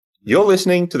You're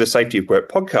listening to the Safety of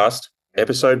Work podcast,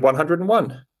 episode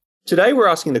 101. Today we're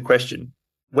asking the question,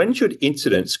 when should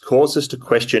incidents cause us to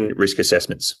question risk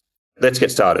assessments? Let's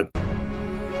get started.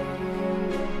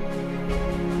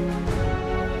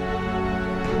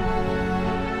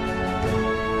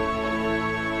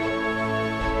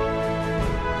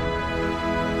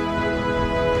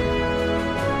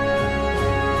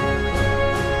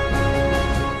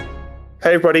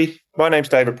 Hey everybody, my name's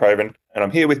David Proven and I'm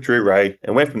here with Drew Ray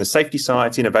and we're from the Safety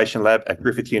Science Innovation Lab at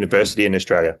Griffith University in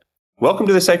Australia. Welcome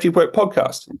to the Safety of Work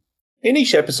podcast. In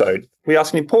each episode, we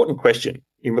ask an important question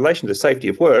in relation to the safety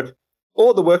of work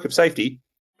or the work of safety,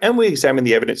 and we examine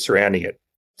the evidence surrounding it.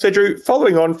 So Drew,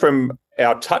 following on from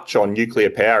our touch on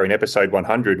nuclear power in episode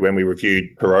 100 when we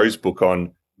reviewed Perot's book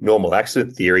on normal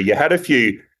accident theory, you had a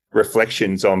few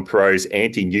reflections on Perot's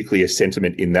anti-nuclear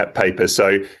sentiment in that paper.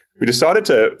 So we decided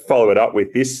to follow it up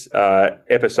with this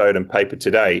episode and paper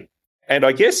today. And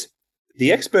I guess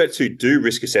the experts who do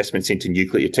risk assessments into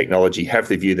nuclear technology have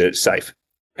the view that it's safe.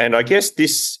 And I guess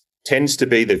this tends to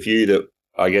be the view that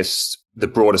I guess the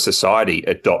broader society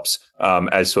adopts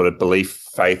as sort of belief,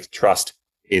 faith, trust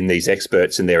in these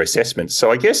experts and their assessments.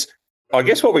 So I guess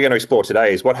what we're going to explore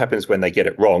today is what happens when they get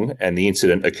it wrong and the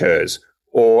incident occurs.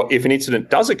 Or if an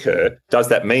incident does occur, does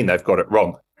that mean they've got it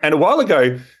wrong? And a while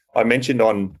ago, I mentioned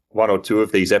on one or two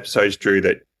of these episodes, Drew,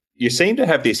 that you seem to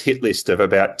have this hit list of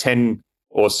about 10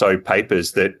 or so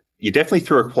papers that you definitely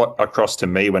threw across to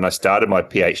me when I started my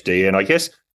PhD, and I guess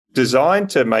designed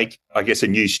to make, a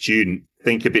new student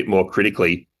think a bit more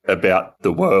critically about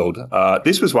the world.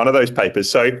 This was one of those papers.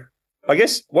 So I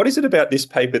guess what is it about this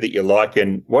paper that you like,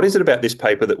 and what is it about this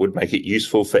paper that would make it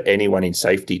useful for anyone in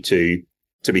safety to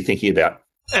be thinking about?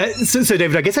 So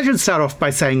David, I guess I should start off by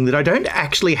saying that I don't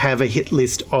actually have a hit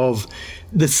list of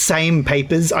the same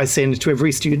papers I send to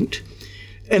every student.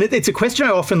 And it's a question I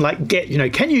often get,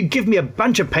 can you give me a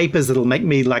bunch of papers that'll make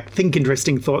me think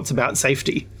interesting thoughts about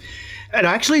safety? And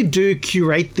I actually do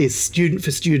curate this student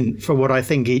for student for what I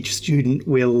think each student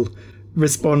will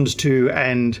respond to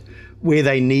and where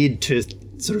they need to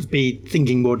sort of be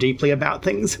thinking more deeply about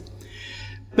things.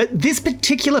 But this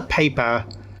particular paper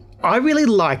I really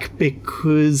like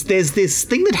because there's this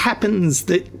thing that happens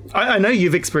that I know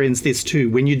you've experienced this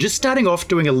too, when you're just starting off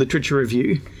doing a literature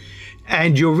review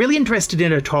and you're really interested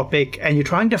in a topic and you're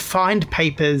trying to find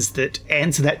papers that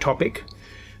answer that topic.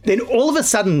 Then all of a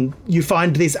sudden you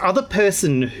find this other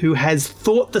person who has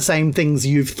thought the same things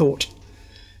you've thought.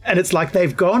 And it's like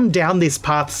they've gone down this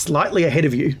path slightly ahead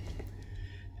of you.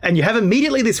 And you have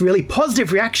immediately this really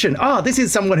positive reaction. This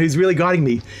is someone who's really guiding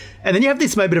me. And then you have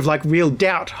this moment of real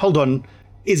doubt. Hold on,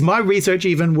 is my research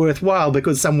even worthwhile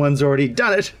because someone's already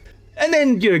done it? And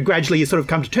then, gradually you sort of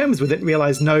come to terms with it and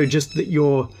realize, no, just that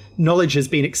your knowledge has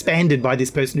been expanded by this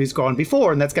person who's gone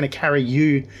before, and that's going to carry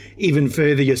you even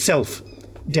further yourself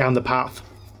down the path.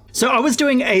 So I was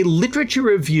doing a literature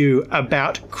review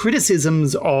about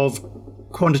criticisms of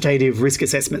quantitative risk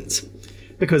assessments,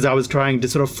 because I was trying to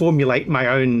sort of formulate my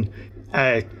own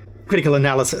critical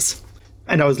analysis.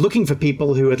 And I was looking for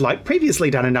people who had previously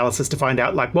done analysis to find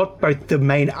out what both the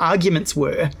main arguments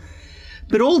were,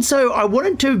 but also I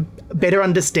wanted to better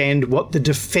understand what the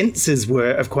defenses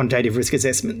were of quantitative risk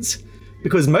assessments,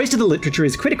 because most of the literature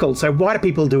is critical, so why do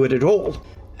people do it at all?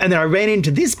 And then I ran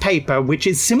into this paper, which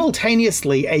is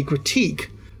simultaneously a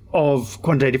critique of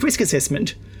quantitative risk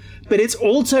assessment, but it's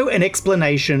also an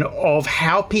explanation of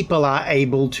how people are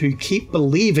able to keep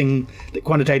believing that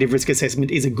quantitative risk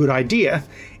assessment is a good idea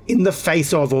in the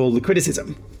face of all the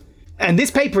criticism. And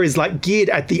this paper is geared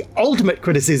at the ultimate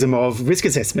criticism of risk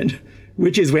assessment,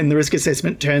 which is when the risk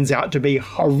assessment turns out to be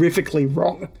horrifically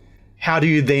wrong. How do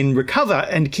you then recover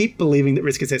and keep believing that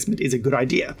risk assessment is a good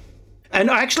idea?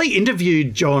 And I actually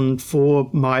interviewed John for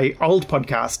my old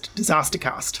podcast,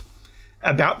 Disastercast,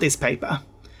 about this paper.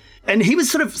 And he was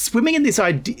sort of swimming in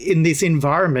this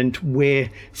environment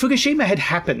where Fukushima had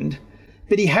happened,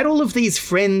 but he had all of these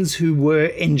friends who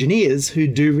were engineers who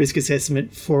do risk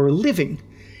assessment for a living.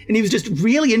 And he was just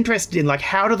really interested in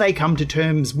how do they come to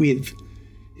terms with,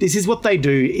 this is what they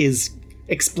do, is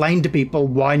explain to people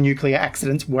why nuclear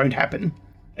accidents won't happen.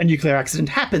 A nuclear accident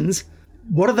happens,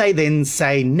 what do they then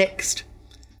say next?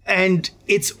 And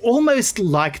it's almost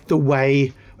like the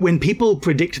way when people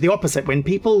predict the opposite,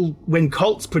 when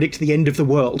cults predict the end of the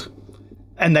world,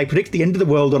 and they predict the end of the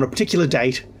world on a particular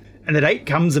date, and the date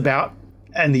comes about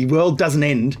and the world doesn't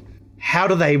end, how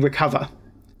do they recover?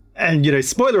 And,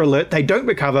 spoiler alert, they don't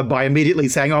recover by immediately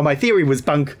saying, my theory was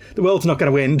bunk, the world's not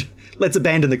going to end, let's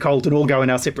abandon the cult and all go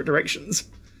in our separate directions.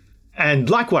 And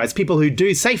likewise, people who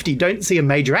do safety don't see a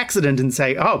major accident and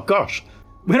say, oh gosh,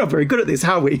 we're not very good at this,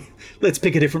 are we? Let's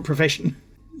pick a different profession.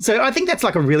 So I think that's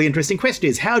like a really interesting question,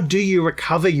 is how do you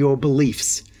recover your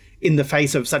beliefs in the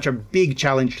face of such a big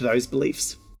challenge to those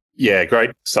beliefs? Yeah, great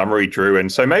summary, Drew.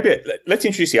 And so maybe let's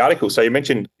introduce the article. So you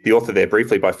mentioned the author there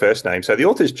briefly by first name. So the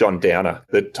author is John Downer.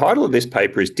 The title of this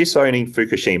paper is Disowning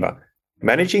Fukushima,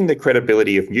 Managing the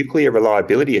Credibility of Nuclear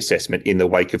Reliability Assessment in the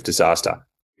Wake of Disaster.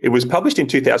 It was published in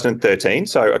 2013,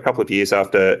 so a couple of years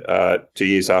after, 2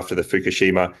 years after the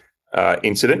Fukushima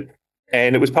incident.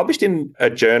 And it was published in a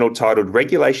journal titled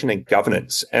Regulation and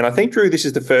Governance. And I think, Drew, this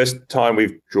is the first time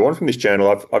we've drawn from this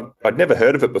journal. I'd never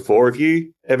heard of it before. Have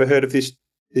you ever heard of this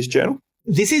journal?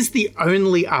 This is the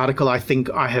only article I think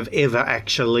I have ever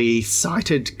actually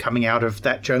cited coming out of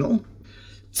that journal.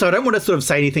 So I don't want to sort of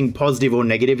say anything positive or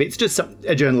negative. It's just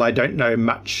a journal I don't know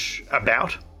much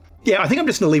about. Yeah, I think I'm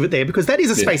just going to leave it there because that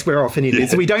is a space where often it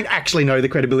is. We don't actually know the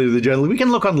credibility of the journal. We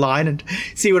can look online and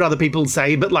see what other people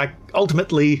say, but like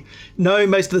ultimately, no,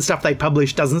 most of the stuff they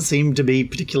publish doesn't seem to be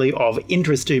particularly of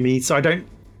interest to me. So I don't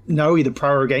know either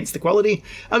pro or against the quality.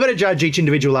 I've got to judge each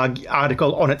individual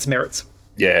article on its merits.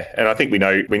 Yeah, and I think we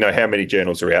know how many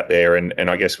journals are out there, and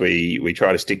I guess we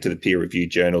try to stick to the peer-reviewed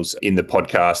journals in the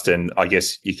podcast, and I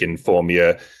guess you can form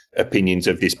your opinions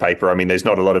of this paper. I mean, there's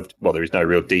not a lot of, there is no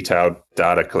real detailed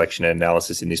data collection and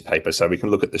analysis in this paper, so we can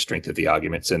look at the strength of the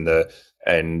arguments and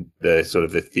the sort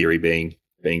of the theory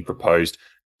being proposed.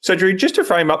 So, Drew, just to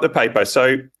frame up the paper,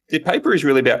 so the paper is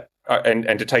really about,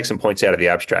 and to take some points out of the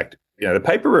abstract, the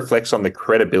paper reflects on the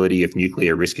credibility of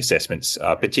nuclear risk assessments,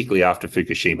 particularly after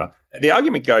Fukushima. The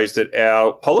argument goes that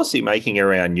our policy making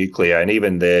around nuclear and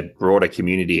even the broader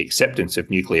community acceptance of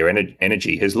nuclear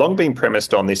energy has long been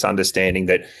premised on this understanding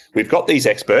that we've got these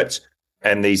experts,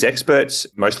 and these experts,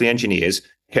 mostly engineers,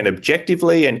 can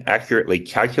objectively and accurately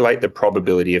calculate the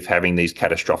probability of having these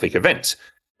catastrophic events.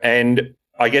 And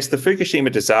I guess the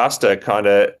Fukushima disaster kind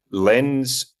of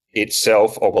lends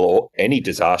itself, or any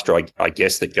disaster, I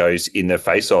guess, that goes in the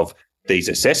face of these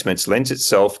assessments, lends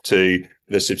itself to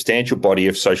the substantial body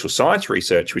of social science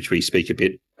research, which we speak a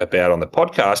bit about on the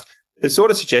podcast, that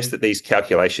sort of suggests that these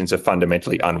calculations are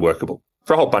fundamentally unworkable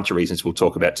for a whole bunch of reasons we'll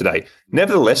talk about today.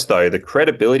 Nevertheless, though, the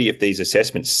credibility of these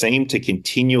assessments seem to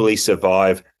continually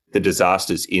survive the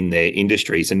disasters in their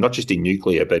industries, and not just in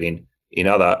nuclear, but in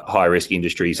other high-risk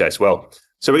industries as well.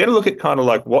 So we're going to look at kind of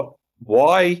like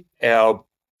why our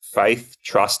faith,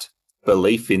 trust,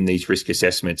 belief in these risk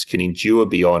assessments can endure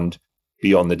beyond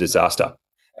the disaster.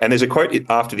 And there's a quote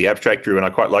after the abstract, Drew, and I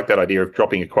quite like that idea of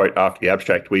dropping a quote after the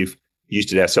abstract. We've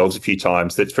used it ourselves a few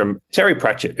times. That's from Terry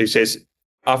Pratchett, who says,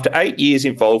 "After 8 years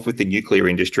involved with the nuclear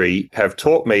industry have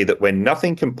taught me that when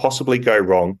nothing can possibly go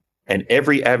wrong and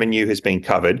every avenue has been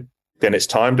covered, then it's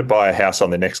time to buy a house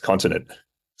on the next continent."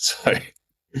 So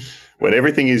when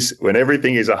everything is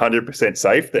 100%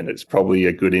 safe, then it's probably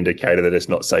a good indicator that it's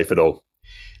not safe at all.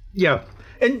 Yeah.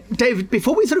 And David,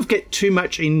 before we sort of get too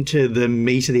much into the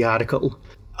meat of the article,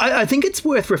 I think it's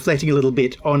worth reflecting a little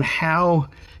bit on how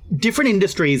different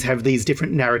industries have these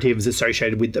different narratives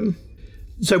associated with them.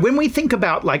 So when we think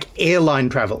about like airline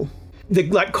travel, the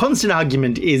like constant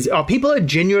argument is, people are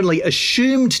genuinely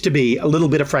assumed to be a little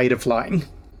bit afraid of flying,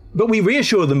 but we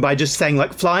reassure them by just saying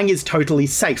like flying is totally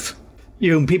safe.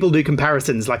 People do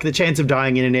comparisons, like the chance of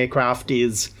dying in an aircraft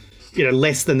is,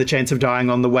 less than the chance of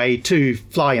dying on the way to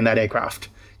fly in that aircraft.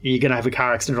 You're going to have a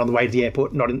car accident on the way to the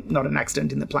airport, not an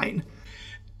accident in the plane.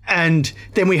 And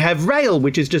then we have rail,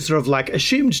 which is just sort of like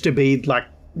assumed to be like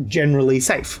generally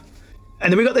safe.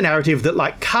 And then we've got the narrative that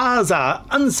like cars are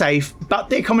unsafe, but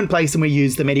they're commonplace and we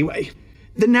use them anyway.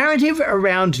 The narrative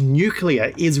around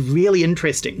nuclear is really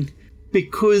interesting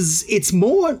because it's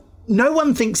more, no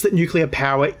one thinks that nuclear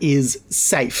power is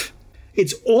safe.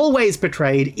 It's always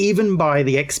portrayed, even by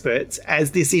the experts,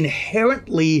 as this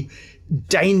inherently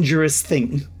dangerous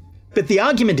thing. But the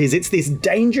argument is it's this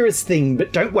dangerous thing,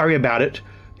 but don't worry about it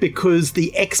because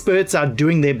the experts are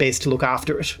doing their best to look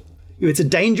after it. It's a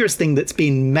dangerous thing that's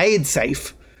been made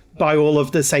safe by all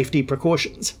of the safety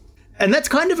precautions. And that's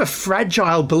kind of a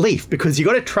fragile belief because you've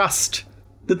got to trust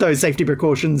that those safety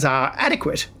precautions are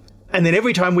adequate. And then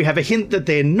every time we have a hint that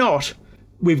they're not,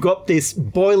 we've got this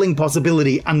boiling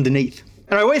possibility underneath.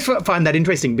 And I always find that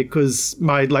interesting because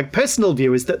my personal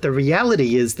view is that the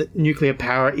reality is that nuclear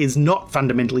power is not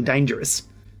fundamentally dangerous.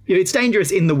 It's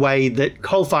dangerous in the way that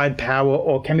coal-fired power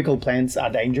or chemical plants are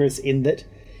dangerous in that,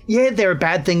 yeah, there are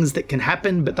bad things that can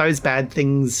happen, but those bad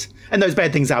things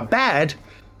are bad,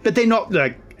 but they're not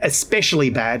especially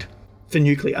bad for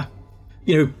nuclear.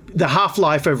 The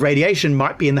half-life of radiation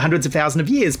might be in the hundreds of thousands of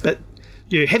years, but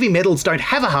heavy metals don't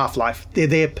have a half-life. They're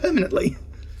there permanently.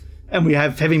 And we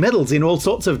have heavy metals in all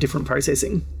sorts of different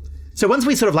processing. So once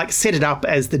we sort of set it up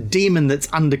as the demon that's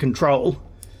under control,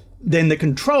 then the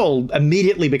control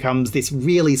immediately becomes this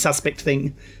really suspect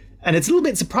thing. And it's a little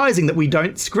bit surprising that we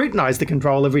don't scrutinize the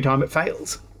control every time it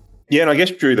fails. Yeah, and I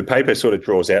guess, Drew, the paper sort of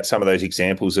draws out some of those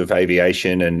examples of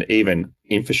aviation and even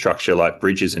infrastructure like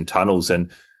bridges and tunnels,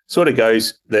 and sort of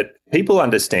goes that people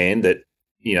understand that,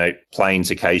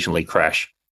 planes occasionally crash,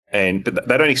 but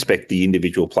they don't expect the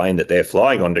individual plane that they're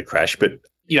flying on to crash, but,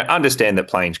 understand that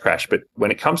planes crash. But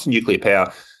when it comes to nuclear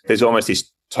power, there's almost this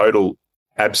total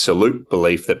absolute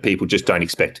belief that people just don't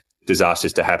expect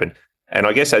disasters to happen. And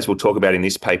I guess, as we'll talk about in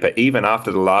this paper, even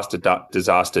after the last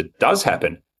disaster does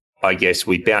happen, I guess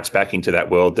we bounce back into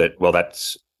that world that,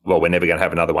 we're never going to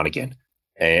have another one again.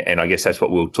 And I guess that's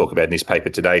what we'll talk about in this paper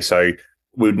today. So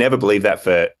we would never believe that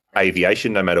for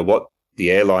aviation, no matter what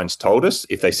the airlines told us.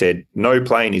 If they said no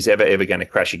plane is ever going to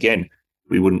crash again,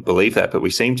 we wouldn't believe that. But we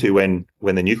seem to, when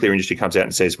the nuclear industry comes out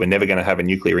and says we're never going to have a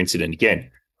nuclear incident again,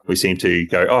 we seem to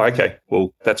go, oh, okay,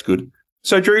 well, that's good.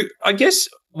 So, Drew, I guess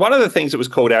one of the things that was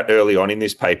called out early on in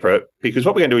this paper, because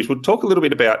what we're going to do is we'll talk a little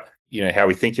bit about how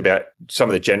we think about some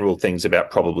of the general things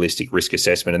about probabilistic risk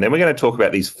assessment. And then we're going to talk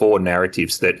about these 4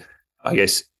 narratives that I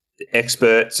guess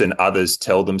experts and others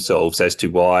tell themselves as to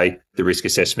why the risk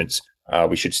assessments,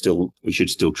 we should still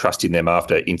trust in them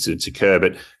after incidents occur.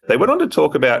 But they went on to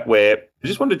talk about where I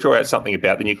just wanted to draw out something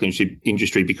about the nuclear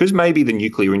industry, because maybe the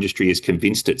nuclear industry has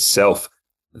convinced itself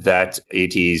that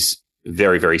it is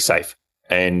very, very safe.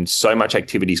 And so much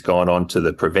activity's gone on to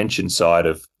the prevention side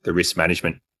of the risk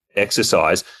management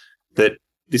exercise that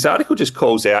this article just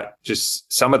calls out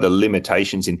just some of the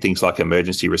limitations in things like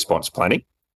emergency response planning,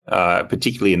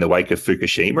 particularly in the wake of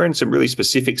Fukushima, and some really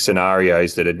specific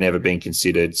scenarios that had never been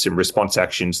considered, some response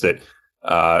actions that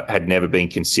had never been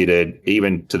considered,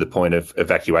 even to the point of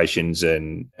evacuations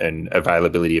and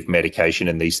availability of medication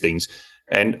and these things.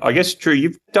 And I guess, Drew,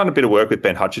 you've done a bit of work with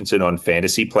Ben Hutchinson on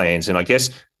fantasy plans. And I guess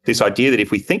this idea that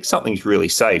if we think something's really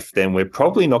safe, then we're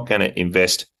probably not going to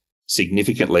invest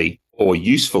significantly or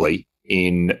usefully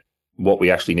in what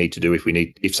we actually need to do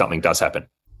if something does happen.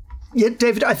 Yeah,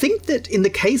 David, I think that in the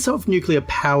case of nuclear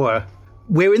power,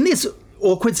 we're in this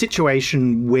awkward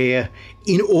situation where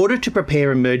in order to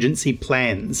prepare emergency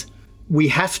plans, we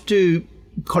have to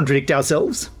contradict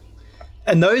ourselves.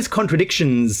 And those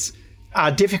contradictions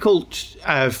are difficult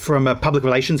from a public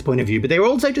relations point of view, but they're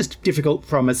also just difficult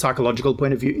from a psychological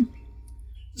point of view.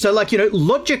 So,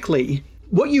 logically,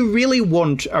 what you really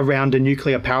want around a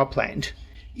nuclear power plant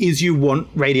is you want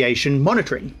radiation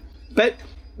monitoring. But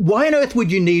why on earth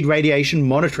would you need radiation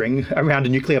monitoring around a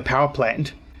nuclear power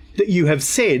plant that you have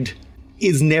said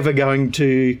is never going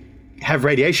to have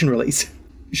radiation release?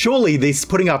 Surely this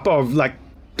putting up of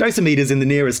dosimeters in the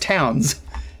nearest towns,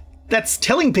 that's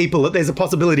telling people that there's a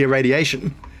possibility of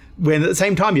radiation, when at the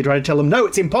same time you try to tell them, no,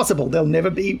 it's impossible, there'll never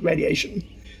be radiation.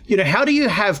 How do you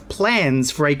have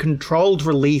plans for a controlled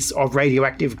release of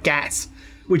radioactive gas,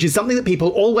 which is something that people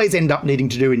always end up needing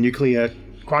to do in nuclear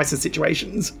crisis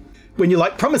situations, when you're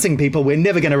promising people we're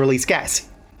never going to release gas?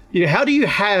 How do you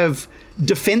have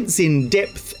defense in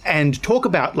depth and talk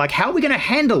about how are we going to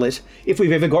handle it if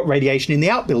we've ever got radiation in the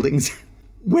outbuildings,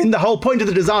 when the whole point of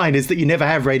the design is that you never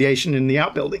have radiation in the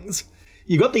outbuildings?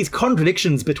 You've got these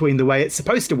contradictions between the way it's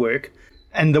supposed to work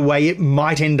and the way it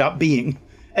might end up being,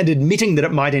 and admitting that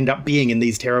it might end up being in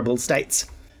these terrible states.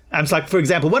 It's for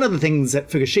example, one of the things at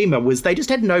Fukushima was they just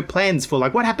had no plans for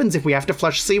what happens if we have to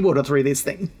flush seawater through this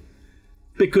thing?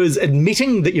 Because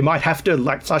admitting that you might have to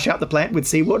flush out the plant with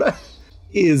seawater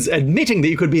is admitting that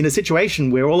you could be in a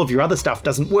situation where all of your other stuff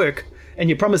doesn't work, and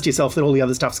you promised yourself that all the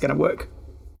other stuff's going to work.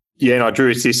 Yeah, and I drew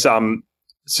it's this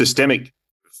systemic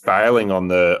failing on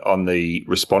the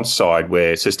response side,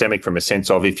 where systemic from a sense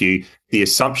of the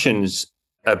assumptions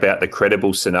about the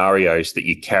credible scenarios that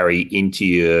you carry into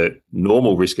your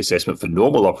normal risk assessment for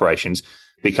normal operations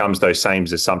becomes those same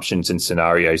assumptions and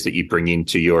scenarios that you bring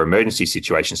into your emergency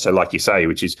situation. So like you say,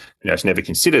 which is, it's never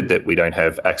considered that we don't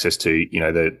have access to,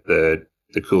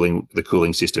 the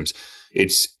cooling systems.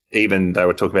 It's even, they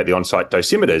were talking about the on-site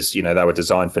dosimeters, they were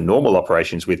designed for normal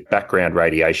operations with background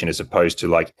radiation as opposed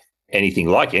to anything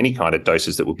like any kind of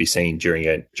doses that would be seen during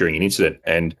an incident.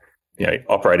 And,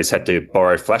 operators had to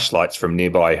borrow flashlights from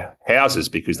nearby houses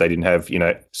because they didn't have,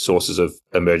 sources of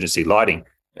emergency lighting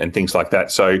and things like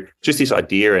that. So just this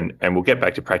idea, and we'll get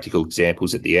back to practical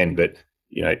examples at the end, but,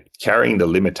 carrying the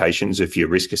limitations of your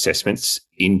risk assessments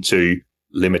into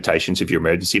limitations of your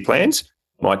emergency plans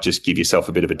might just give yourself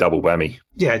a bit of a double whammy.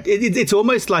 Yeah, it's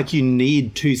almost like you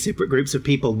need 2 separate groups of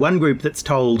people. One group that's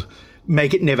told,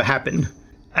 make it never happen,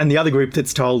 and the other group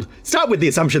that's told, start with the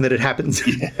assumption that it happens.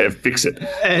 Yeah, fix it.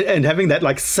 And having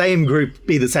that same group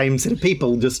be the same set of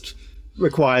people just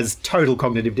requires total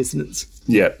cognitive dissonance.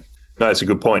 Yeah. No, that's a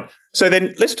good point. So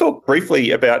then let's talk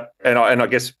briefly about, and I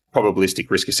guess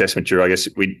probabilistic risk assessment, Drew. I guess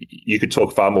you could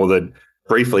talk far more than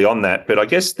briefly on that. But I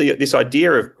guess this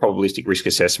idea of probabilistic risk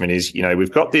assessment is,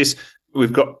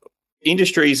 we've got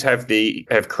industries have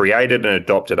created and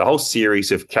adopted a whole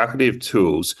series of calculative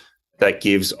tools that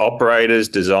gives operators,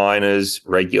 designers,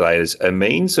 regulators a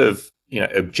means of,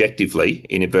 objectively,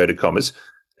 in inverted commas,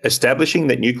 establishing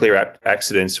that nuclear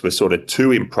accidents were sort of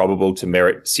too improbable to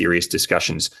merit serious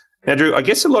discussions. Now, Drew, I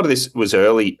guess a lot of this was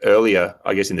earlier,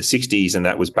 I guess in the 60s, and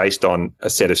that was based on a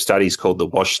set of studies called the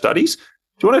WASH studies.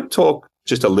 Do you want to talk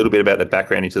just a little bit about the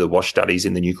background into the WASH studies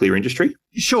in the nuclear industry?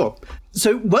 Sure.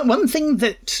 So one thing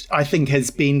that I think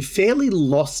has been fairly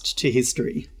lost to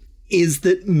history is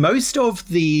that most of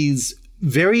these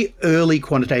very early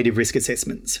quantitative risk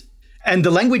assessments, and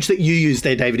the language that you use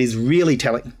there, David, is really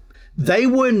telling. They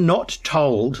were not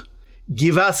told,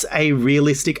 give us a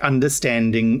realistic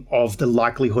understanding of the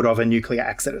likelihood of a nuclear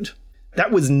accident.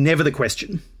 That was never the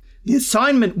question. The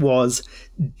assignment was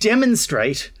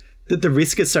demonstrate that the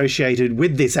risk associated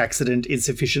with this accident is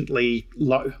sufficiently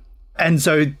low. And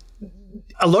so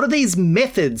a lot of these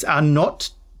methods are not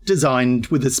designed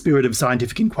with a spirit of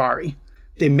scientific inquiry.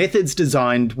 They're methods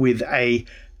designed with a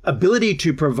ability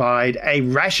to provide a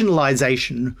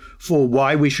rationalization for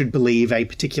why we should believe a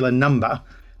particular number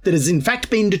that has in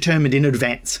fact been determined in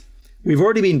advance. We've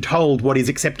already been told what is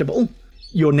acceptable.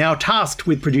 You're now tasked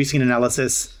with producing an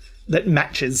analysis that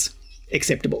matches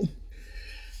acceptable.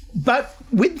 But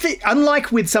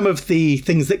unlike with some of the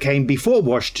things that came before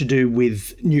WASH to do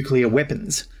with nuclear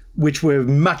weapons, which were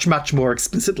much, much more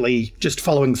explicitly just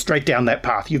following straight down that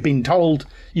path. You've told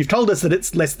us that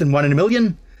it's less than 1 in a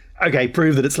million. Okay,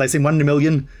 prove that it's less than 1 in a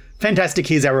million. Fantastic,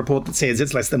 here's our report that says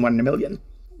it's less than 1 in a million.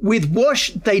 With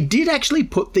WASH, they did actually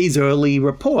put these early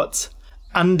reports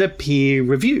under peer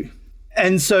review.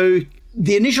 And so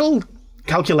the initial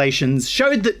calculations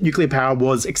showed that nuclear power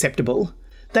was acceptable.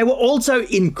 They were also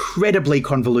incredibly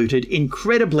convoluted,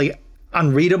 incredibly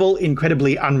unreadable,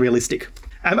 incredibly unrealistic.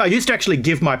 I used to actually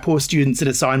give my poor students an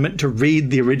assignment to read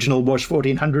the original WASH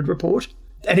 1400 report,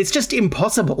 and it's just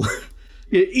impossible.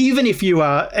 Even if you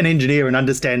are an engineer and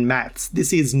understand maths,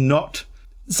 this is not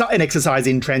an exercise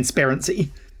in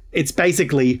transparency. It's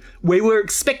basically, we were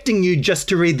expecting you just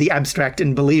to read the abstract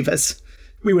and believe us.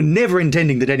 We were never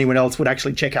intending that anyone else would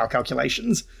actually check our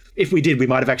calculations. If we did, we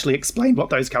might have actually explained what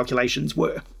those calculations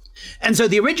were. And so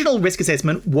the original risk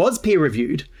assessment was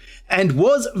peer-reviewed and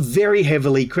was very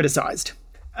heavily criticised.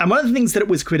 And one of the things that it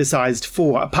was criticised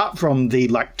for, apart from the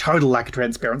total lack of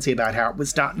transparency about how it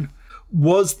was done,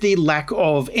 was the lack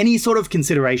of any sort of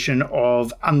consideration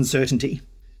of uncertainty.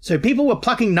 So people were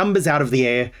plucking numbers out of the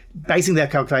air, basing their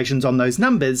calculations on those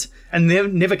numbers, and they're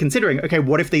never considering, okay,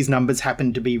 what if these numbers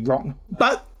happen to be wrong?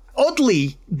 But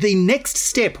oddly, the next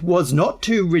step was not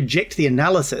to reject the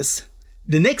analysis.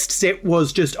 The next step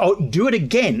was just, do it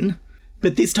again,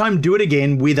 but this time do it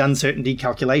again with uncertainty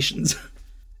calculations.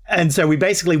 And so we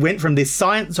basically went from this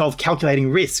science of calculating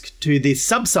risk to this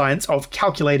sub-science of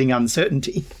calculating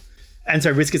uncertainty. And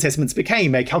so risk assessments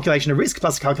became a calculation of risk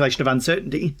plus calculation of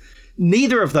uncertainty,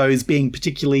 neither of those being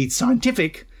particularly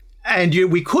scientific. And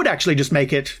we could actually just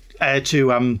make it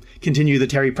to continue the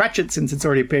Terry Pratchett, since it's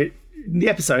already appeared in the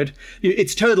episode.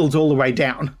 It's turtles all the way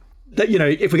down. That,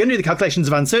 if we're going to do the calculations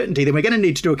of uncertainty, then we're going to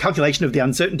need to do a calculation of the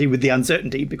uncertainty with the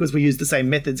uncertainty, because we use the same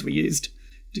methods we used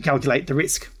to calculate the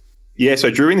risk. Yeah,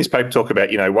 so Drew, in this paper, talk about,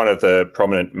 one of the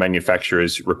prominent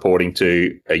manufacturers reporting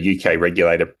to a UK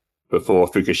regulator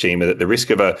before Fukushima that the risk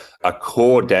of a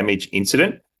core damage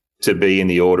incident to be in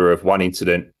the order of 1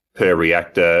 incident per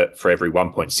reactor for every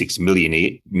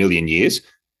 1.6 million years.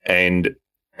 And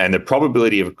the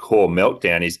probability of a core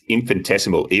meltdown is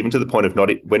infinitesimal, even to the point of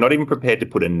we're not even prepared to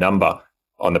put a number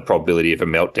on the probability of a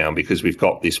meltdown, because we've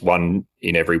got this 1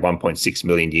 in every 1.6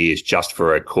 million years just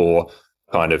for a core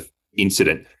kind of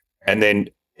incident. And then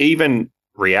even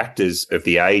reactors of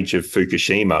the age of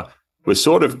Fukushima were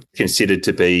sort of considered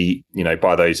to be,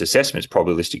 by those assessments,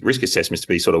 probabilistic risk assessments, to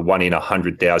be sort of 1 in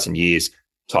 100,000 years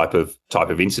type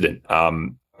of incident,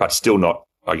 but still not,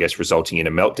 I guess, resulting in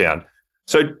a meltdown.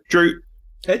 So, Drew,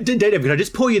 David, can I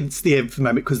just pull you there for a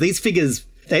moment? Because these figures,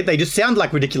 they just sound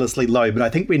like ridiculously low, but I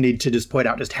think we need to just point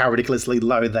out just how ridiculously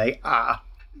low they are.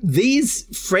 These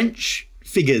French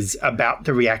figures about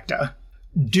the reactor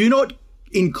do not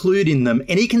include in them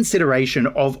any consideration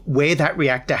of where that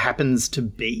reactor happens to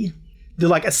be. The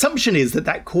assumption is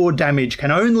that core damage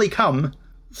can only come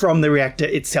from the reactor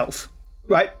itself,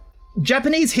 right?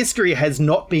 Japanese history has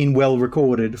not been well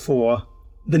recorded for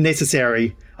the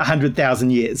necessary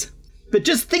 100,000 years. But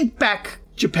just think back,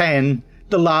 Japan,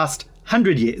 the last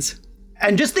 100 years.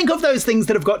 And just think of those things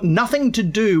that have got nothing to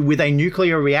do with a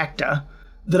nuclear reactor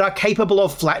that are capable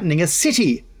of flattening a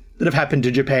city that have happened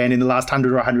to Japan in the last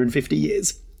 100 or 150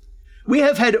 years. We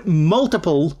have had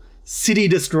multiple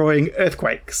city-destroying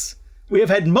earthquakes. We have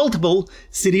had multiple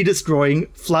city-destroying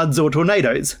floods or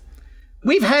tornadoes.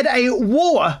 We've had a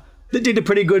war that did a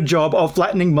pretty good job of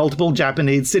flattening multiple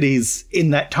Japanese cities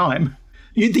in that time.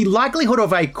 The likelihood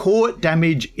of a core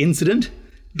damage incident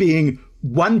being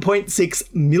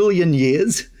 1.6 million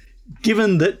years,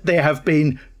 given that there have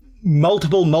been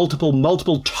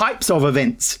multiple types of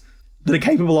events that are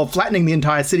capable of flattening the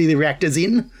entire city the reactor's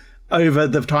in over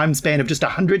the time span of just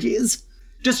 100 years,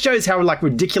 just shows how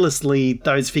ridiculously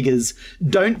those figures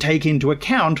don't take into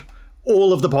account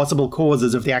all of the possible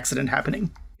causes of the accident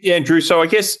happening. Yeah, Drew, so I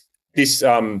guess this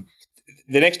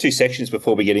the next two sections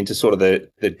before we get into sort of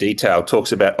the detail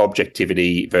talks about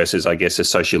objectivity versus, I guess, a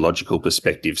sociological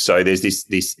perspective. So there's this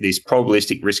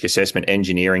probabilistic risk assessment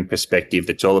engineering perspective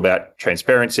that's all about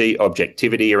transparency,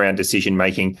 objectivity around decision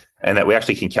making, and that we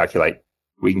actually can calculate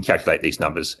these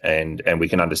numbers and we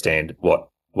can understand what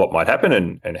might happen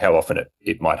and how often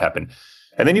it might happen.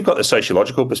 And then you've got the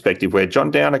sociological perspective where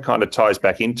John Downer kind of ties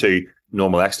back into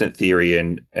normal accident theory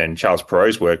and Charles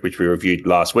Perrow's work, which we reviewed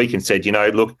last week, and said,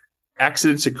 look,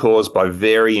 accidents are caused by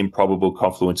very improbable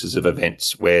confluences of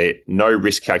events where no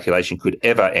risk calculation could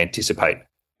ever anticipate.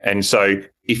 And so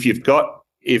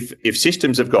if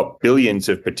systems have got billions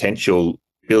of potential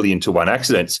 1,000,000,000 to 1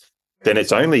 accidents, then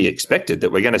it's only expected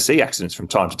that we're going to see accidents from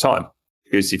time to time.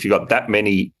 Because if you've got that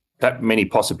many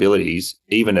possibilities,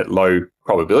 even at low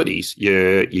probabilities,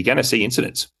 you're going to see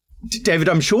incidents. David,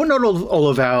 I'm sure not all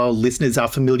of our listeners are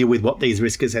familiar with what these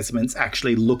risk assessments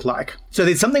actually look like. So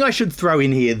there's something I should throw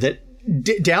in here that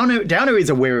Downer is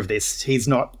aware of this. He's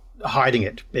not hiding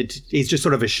it. He's just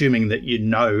sort of assuming that you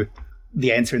know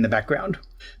the answer in the background.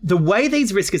 The way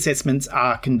these risk assessments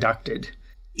are conducted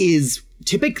is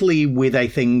typically with a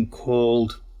thing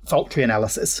called fault tree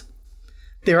analysis.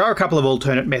 There are a couple of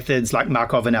alternate methods like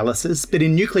Markov analysis, but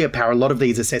in nuclear power, a lot of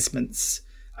these assessments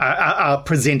are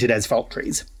presented as fault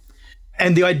trees.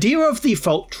 And the idea of the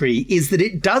fault tree is that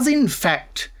it does, in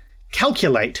fact,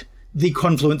 calculate the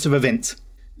confluence of events.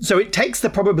 So it takes the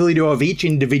probability of each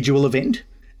individual event,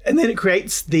 and then it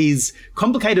creates these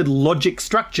complicated logic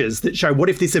structures that show what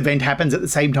if this event happens at the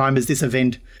same time as this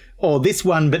event, or this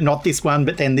one, but not this one,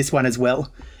 but then this one as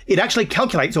well. It actually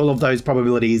calculates all of those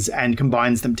probabilities and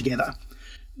combines them together.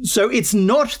 So it's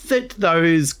not that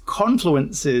those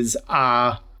confluences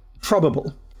are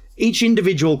probable. Each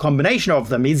individual combination of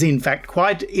them is in fact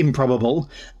quite improbable,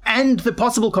 and the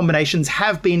possible combinations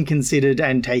have been considered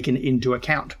and taken into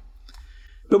account.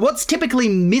 But what's typically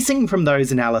missing from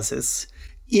those analyses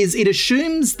is it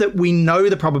assumes that we know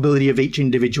the probability of each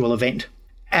individual event,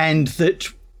 and that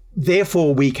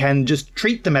therefore we can just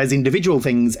treat them as individual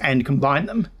things and combine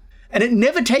them. And it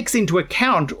never takes into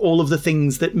account all of the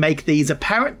things that make these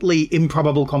apparently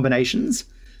improbable combinations,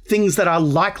 things that are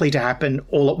likely to happen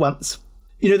all at once.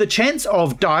 The chance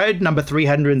of diode number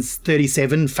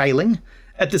 337 failing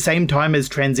at the same time as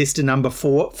transistor number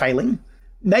 4 failing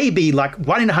may be like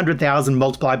 1 in 100,000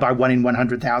 multiplied by 1 in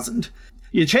 100,000.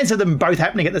 Your chance of them both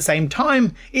happening at the same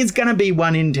time is going to be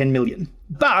 1 in 10 million.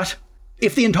 But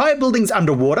if the entire building's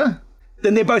underwater,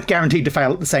 then they're both guaranteed to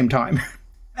fail at the same time.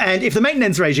 And if the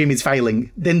maintenance regime is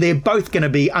failing, then they're both going to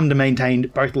be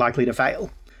under-maintained, both likely to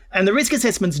fail. And the risk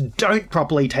assessments don't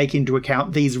properly take into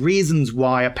account these reasons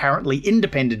why apparently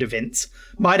independent events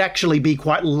might actually be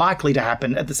quite likely to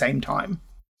happen at the same time.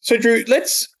 So, Drew,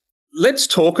 let's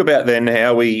talk about then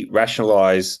how we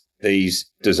rationalise these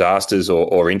disasters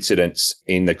or incidents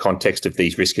in the context of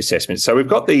these risk assessments. So we've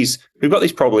got these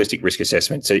probabilistic risk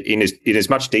assessments in as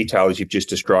much detail as you've just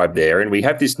described there, and we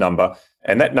have this number,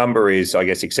 and that number is, I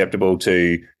guess, acceptable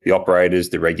to the operators,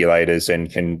 the regulators,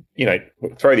 and can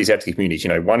throw these out to the communities.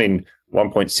 1 in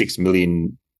 1.6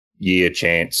 million year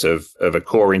chance of a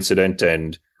core incident,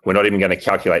 and we're not even going to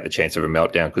calculate the chance of a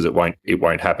meltdown because it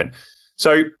won't happen.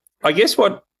 So I guess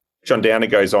what John Downer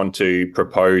goes on to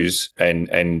propose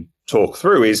and talk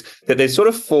through is that there's sort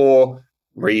of 4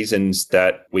 reasons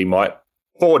that we might,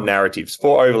 4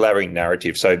 overlapping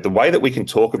narratives. So the way that we can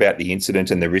talk about the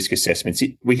incident and the risk assessments,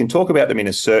 we can talk about them in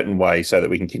a certain way so that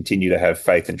we can continue to have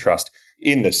faith and trust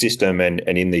in the system and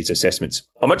in these assessments.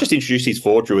 I might just introduce these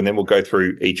 4, Drew, and then we'll go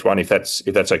through each one if that's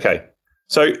okay.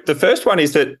 So the first one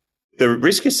is that the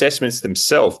risk assessments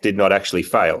themselves did not actually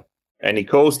fail. And he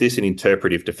calls this an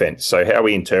interpretive defense. So how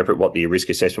we interpret what the risk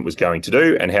assessment was going to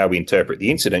do and how we interpret the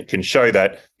incident can show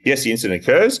that, yes, the incident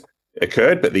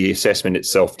occurred, but the assessment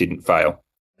itself didn't fail.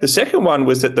 The second one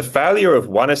was that the failure of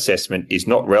one assessment is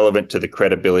not relevant to the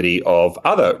credibility of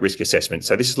other risk assessments.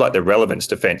 So this is like the relevance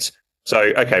defense. So,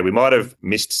 okay, we might have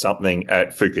missed something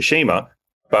at Fukushima,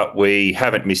 but we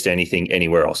haven't missed anything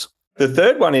anywhere else. The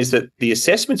third one is that the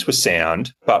assessments were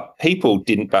sound, but people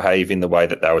didn't behave in the way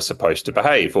that they were supposed to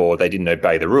behave, or they didn't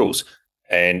obey the rules.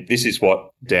 And this is what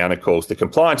Downer calls the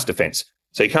compliance defense.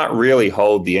 So you can't really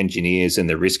hold the engineers and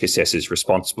the risk assessors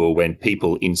responsible when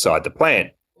people inside the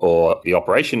plant or the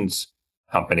operations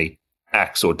company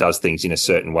acts or does things in a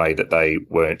certain way that they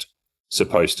weren't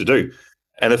supposed to do.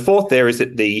 And the fourth there is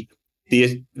that the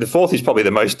fourth is probably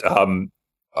the most,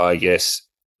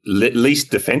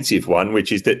 least defensive one,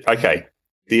 which is that, okay,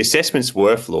 the assessments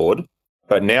were flawed,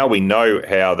 but now we know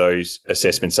how those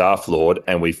assessments are flawed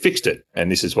and we fixed it.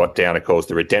 And this is what Downer calls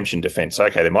the redemption defense.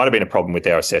 Okay, there might have been a problem with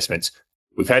our assessments.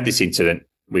 We've had this incident.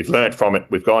 We've learned from it.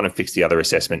 We've gone and fixed the other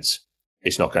assessments.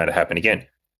 It's not going to happen again.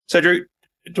 So, Drew,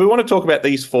 do we want to talk about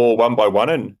these four one by one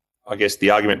and I guess the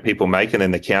argument people make and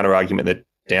then the counter argument that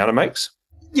Downer makes?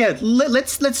 Yeah,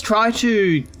 let's try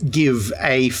to give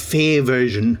a fair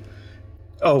version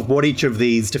of what each of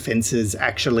these defences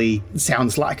actually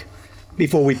sounds like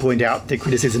before we point out the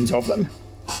criticisms of them.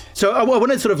 So I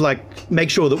want to sort of like make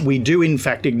sure that we do in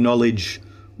fact acknowledge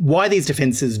why these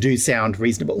defences do sound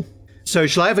reasonable. So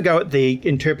shall I have a go at the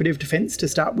interpretive defence to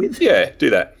start with? Yeah, do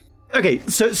that. Okay,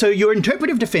 so your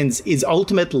interpretive defence is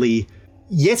ultimately,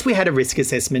 yes, we had a risk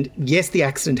assessment, yes, the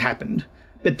accident happened,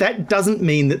 but that doesn't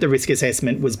mean that the risk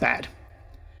assessment was bad.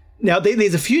 Now,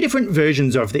 there's a few different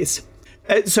versions of this.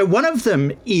 So one of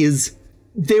them is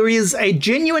there is a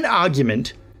genuine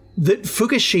argument that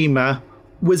Fukushima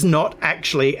was not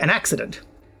actually an accident,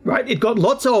 right? It got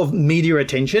lots of media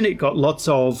attention, it got lots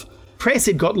of press,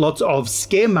 it got lots of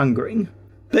scaremongering,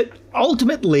 but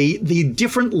ultimately the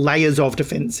different layers of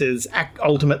defences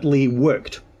ultimately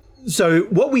worked. So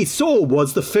what we saw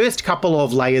was the first couple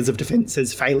of layers of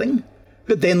defences failing,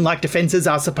 but then like defences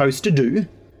are supposed to do,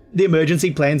 the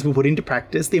emergency plans were put into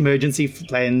practice, the emergency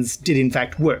plans did in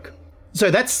fact work.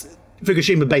 So that's,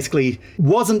 Fukushima basically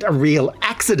wasn't a real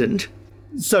accident.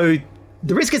 So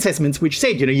the risk assessments which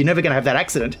said, you're never going to have that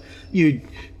accident,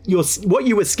 what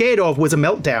you were scared of was a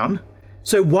meltdown,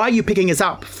 so why are you picking us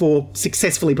up for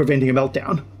successfully preventing a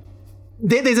meltdown?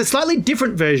 There's a slightly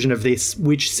different version of this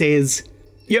which says,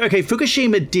 yeah, okay,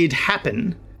 Fukushima did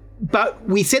happen, but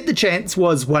we said the chance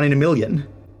was 1 in a million.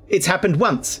 It's happened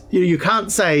once. You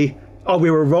can't say, oh,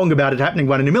 we were wrong about it happening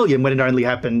 1 in a million when it only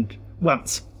happened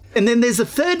once. And then there's a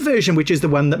third version, which is the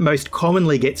one that most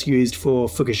commonly gets used for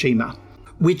Fukushima,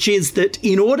 which is that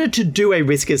in order to do a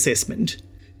risk assessment,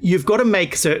 you've got to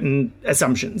make certain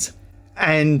assumptions.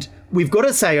 And we've got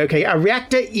to say, okay, a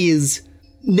reactor is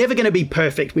never going to be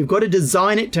perfect. We've got to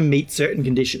design it to meet certain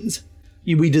conditions.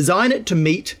 We design it to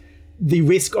meet the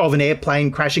risk of an airplane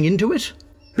crashing into it,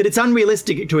 but it's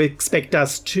unrealistic to expect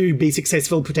us to be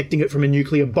successful protecting it from a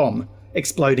nuclear bomb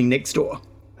exploding next door.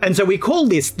 And so we call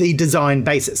this the design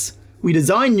basis. We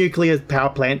design nuclear power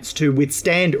plants to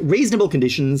withstand reasonable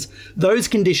conditions. Those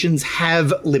conditions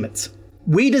have limits.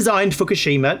 We designed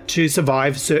Fukushima to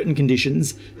survive certain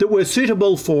conditions that were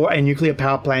suitable for a nuclear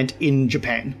power plant in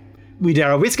Japan. We did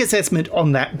our risk assessment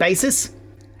on that basis,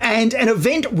 and an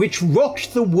event which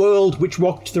rocked the world, which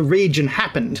rocked the region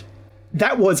happened.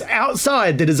 That was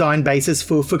outside the design basis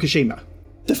for Fukushima.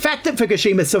 The fact that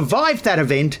Fukushima survived that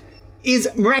event is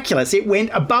miraculous. It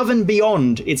went above and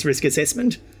beyond its risk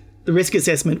assessment. The risk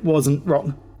assessment wasn't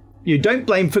wrong. You don't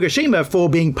blame Fukushima for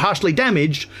being partially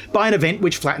damaged by an event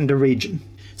which flattened a region.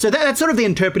 So that's sort of the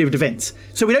interpretive defense.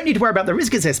 So we don't need to worry about the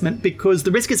risk assessment because the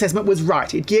risk assessment was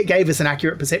right. It gave us an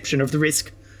accurate perception of the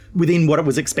risk within what it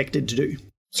was expected to do.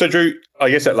 So, Drew, I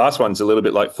guess that last one's a little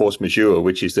bit like force majeure,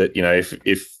 which is that,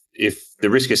 if the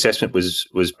risk assessment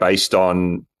was based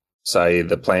on, say,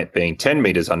 the plant being 10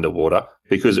 metres underwater,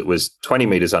 because it was 20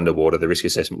 metres underwater, the risk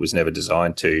assessment was never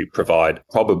designed to provide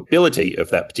probability of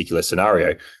that particular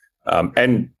scenario.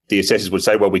 And the assessors would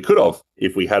say, well, we could have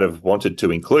if we had have wanted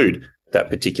to include that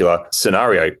particular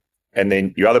scenario. And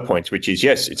then your other points, which is,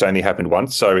 yes, it's only happened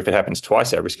once. So if it happens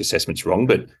twice, our risk assessment's wrong,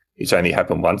 but it's only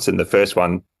happened once. And the first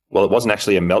one, well, it wasn't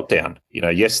actually a meltdown.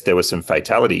 Yes, there were some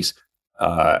fatalities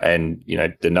and,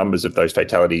 the numbers of those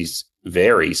fatalities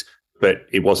varies, but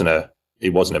it wasn't a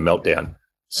meltdown.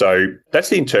 So that's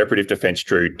the interpretive defense,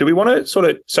 Drew. Do we want to sort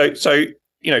of,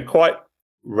 quite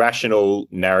rational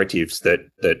narratives that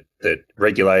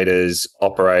regulators,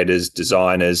 operators,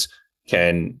 designers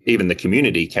can, even the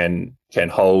community can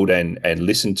hold and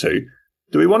listen to.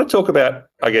 Do we want to talk about,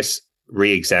 I guess,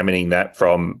 re-examining that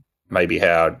from maybe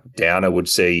how Downer would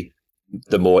see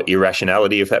the more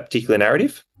irrationality of that particular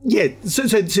narrative? Yeah, so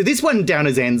this one,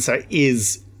 Downer's answer,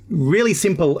 is really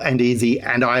simple and easy,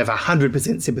 and I have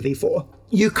 100% sympathy for.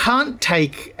 You can't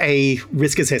take a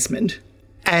risk assessment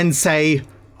and say,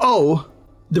 oh,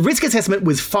 the risk assessment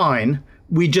was fine,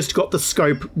 we just got the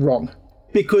scope wrong.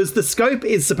 Because the scope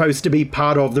is supposed to be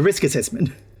part of the risk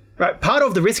assessment. Right? Part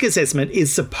of the risk assessment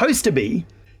is supposed to be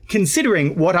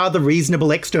considering what are the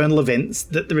reasonable external events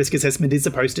that the risk assessment is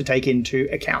supposed to take into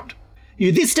account.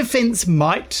 This defense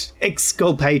might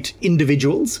exculpate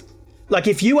individuals. Like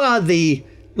if you are the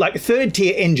third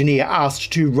tier engineer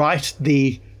asked to write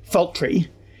the fault tree,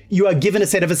 you are given a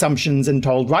set of assumptions and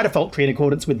told, write a fault tree in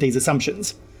accordance with these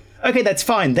assumptions. Okay, that's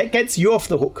fine. That gets you off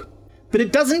the hook. But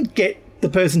it doesn't get the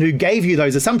person who gave you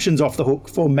those assumptions off the hook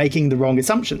for making the wrong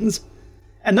assumptions.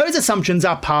 And those assumptions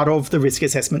are part of the risk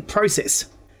assessment process.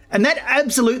 And that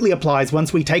absolutely applies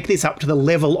once we take this up to the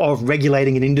level of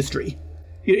regulating an industry.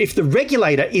 If the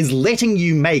regulator is letting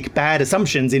you make bad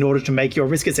assumptions in order to make your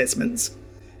risk assessments,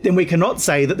 then we cannot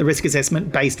say that the risk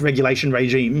assessment-based regulation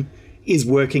regime is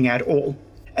working at all.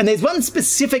 And there's one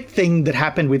specific thing that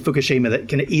happened with Fukushima that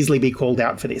can easily be called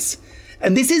out for this.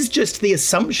 And this is just the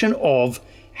assumption of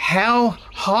how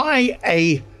high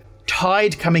a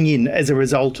tide coming in as a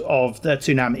result of the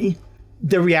tsunami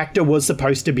the reactor was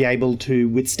supposed to be able to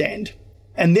withstand.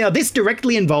 And now this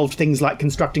directly involved things like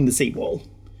constructing the seawall.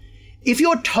 If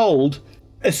you're told,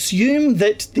 assume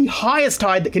that the highest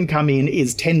tide that can come in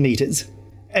is 10 meters,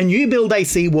 and you build a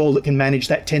seawall that can manage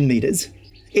that 10 meters,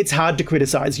 it's hard to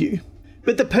criticize you.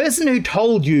 But the person who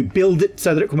told you build it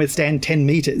so that it can withstand 10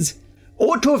 meters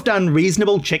ought to have done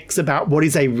reasonable checks about what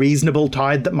is a reasonable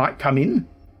tide that might come in.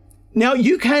 Now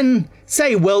you can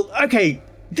say, well, okay,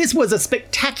 this was a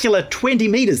spectacular 20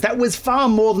 meters. That was far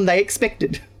more than they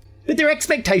expected. But their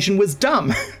expectation was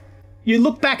dumb. You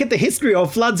look back at the history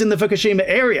of floods in the Fukushima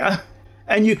area,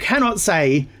 and you cannot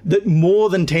say that more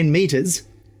than 10 meters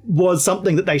was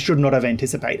something that they should not have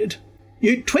anticipated.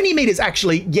 20 meters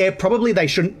actually, yeah, probably they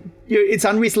shouldn't. It's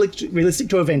unrealistic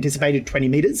to have anticipated 20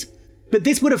 meters. But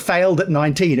this would have failed at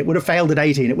 19, it would have failed at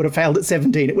 18, it would have failed at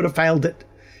 17, it would have failed at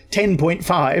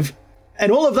 10.5.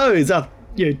 And all of those are,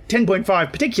 10.5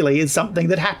 particularly is something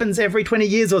that happens every 20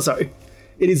 years or so.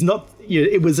 It is not,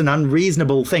 it was an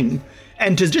unreasonable thing.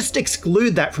 And to just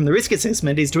exclude that from the risk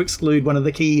assessment is to exclude one of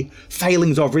the key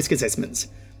failings of risk assessments,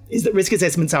 is that risk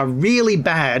assessments are really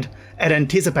bad at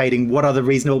anticipating what are the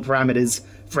reasonable parameters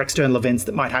for external events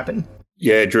that might happen.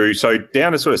 Yeah, Drew. So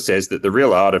Downer sort of says that the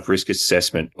real art of risk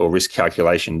assessment or risk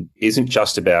calculation isn't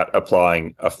just about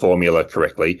applying a formula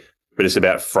correctly, but it's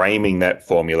about framing that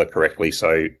formula correctly.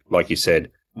 So, like you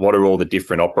said, what are all the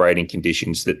different operating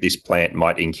conditions that this plant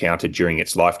might encounter during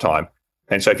its lifetime?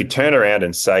 And so if you turn around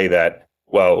and say that,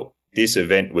 well, this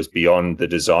event was beyond the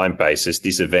design basis,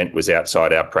 this event was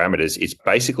outside our parameters, it's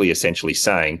basically essentially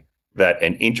saying that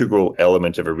an integral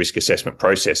element of a risk assessment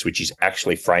process, which is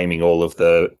actually framing all of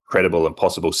the credible and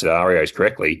possible scenarios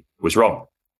correctly, was wrong.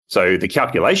 So the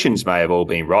calculations may have all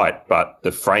been right, but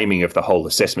the framing of the whole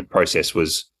assessment process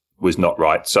was not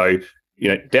right. So,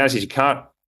 Downer says you can't,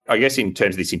 I guess in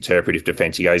terms of this interpretive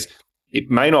defense, he goes,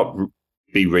 it may not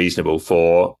be reasonable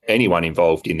for anyone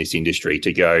involved in this industry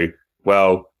to go,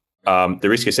 well, the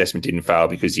risk assessment didn't fail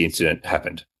because the incident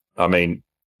happened. I mean,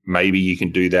 maybe you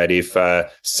can do that if a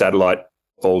satellite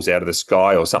falls out of the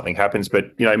sky or something happens.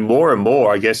 But, more and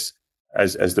more, I guess,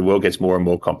 as the world gets more and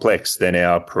more complex, then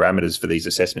our parameters for these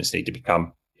assessments need to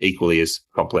become equally as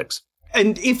complex.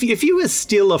 And if you are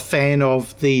still a fan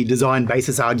of the design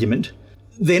basis argument,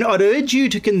 then I'd urge you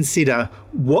to consider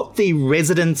what the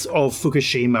residents of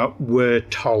Fukushima were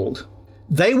told.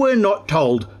 They were not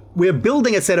told, we're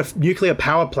building a set of nuclear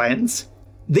power plants.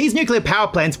 These nuclear power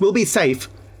plants will be safe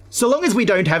so long as we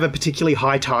don't have a particularly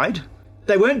high tide.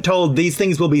 They weren't told these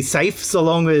things will be safe so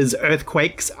long as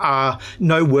earthquakes are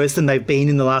no worse than they've been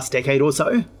in the last decade or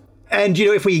so. And,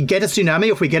 if we get a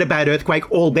tsunami, if we get a bad earthquake,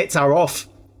 all bets are off.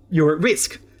 You're at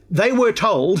risk. They were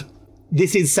told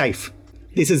this is safe.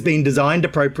 This has been designed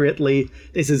appropriately.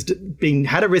 This has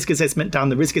had a risk assessment done.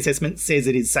 The risk assessment says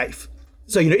it is safe.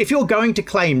 So, if you're going to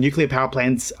claim nuclear power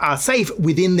plants are safe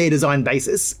within their design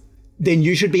basis, then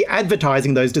you should be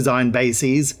advertising those design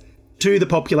bases to the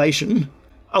population,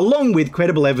 along with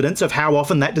credible evidence of how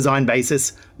often that design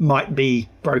basis might be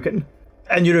broken.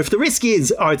 And, if the risk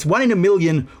is, it's 1 in a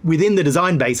million within the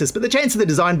design basis, but the chance of the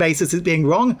design basis is being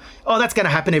wrong, that's going to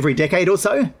happen every decade or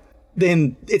so,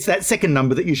 then it's that second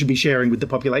number that you should be sharing with the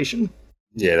population.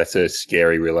 Yeah, that's a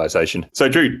scary realization. So,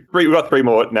 Drew, we've got 3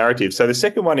 more narratives. So the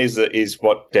second one is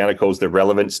what Downer calls the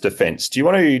relevance defense. Do you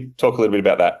want to talk a little bit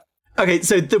about that? Okay,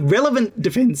 so the relevant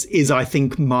defense is, I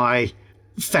think, my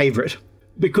favorite,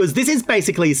 Because this is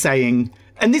basically saying,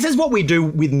 and this is what we do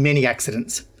with many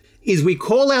accidents, is we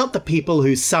call out the people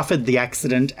who suffered the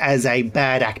accident as a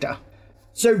bad actor.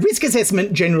 So risk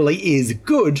assessment generally is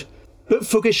good, but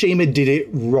Fukushima did it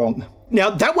wrong. Now,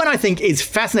 that one I think is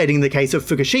fascinating in the case of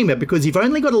Fukushima because you've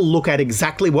only got to look at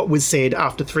exactly what was said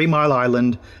after 3 Mile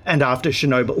Island and after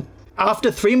Chernobyl. After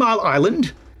 3 Mile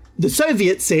Island, the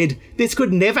Soviets said this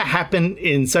could never happen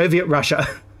in Soviet Russia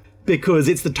because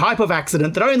it's the type of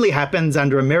accident that only happens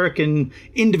under American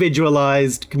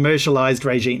individualized, commercialized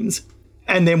regimes.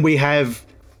 And then we have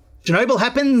Chernobyl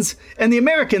happens and the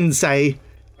Americans say,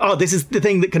 oh, this is the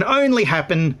thing that can only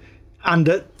happen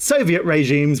under Soviet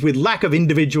regimes with lack of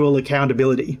individual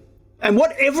accountability. And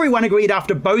what everyone agreed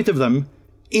after both of them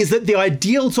is that the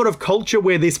ideal sort of culture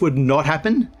where this would not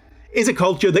happen is a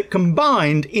culture that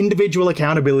combined individual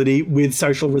accountability with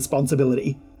social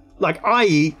responsibility. Like,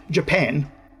 i.e.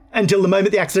 Japan. Until the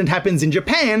moment the accident happens in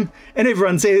Japan and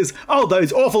everyone says, oh,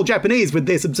 those awful Japanese with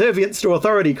their subservience to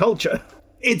authority culture.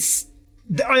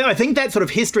 I think that sort of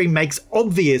history makes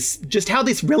obvious just how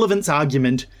this relevance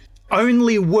argument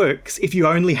only works if you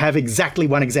only have exactly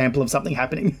one example of something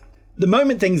happening. The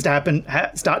moment things start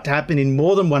to happen in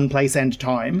more than one place and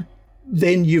time,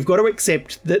 then you've got to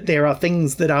accept that there are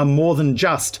things that are more than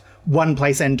just one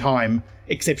place and time,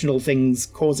 exceptional things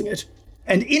causing it.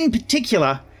 And in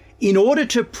particular, in order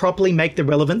to properly make the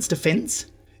relevance defense,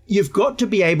 you've got to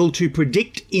be able to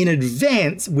predict in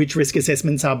advance which risk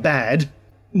assessments are bad,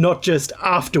 not just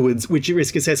afterwards which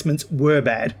risk assessments were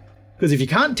bad. Because if you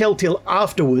can't tell till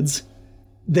afterwards,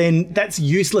 then that's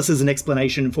useless as an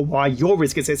explanation for why your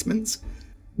risk assessments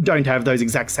don't have those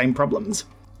exact same problems.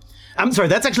 Sorry,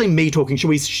 that's actually me talking. Should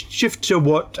we shift to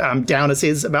what Downer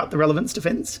says about the relevance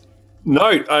defense? No,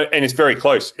 and it's very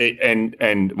close.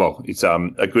 It's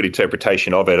a good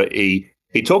interpretation of it.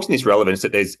 He talks in this relevance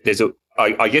that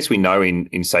I guess we know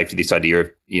in safety this idea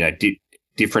of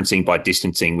differencing by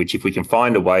distancing, which if we can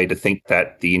find a way to think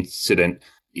that the incident,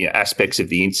 aspects of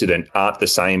the incident aren't the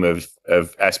same of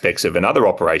aspects of another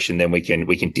operation, then we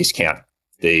can discount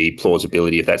the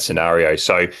plausibility of that scenario.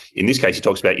 So in this case, he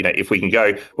talks about, if we can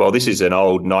go, well, this is an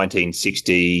old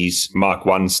 1960s Mark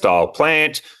I style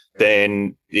plant,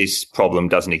 then this problem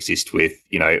doesn't exist with,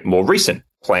 more recent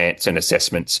plants and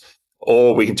assessments.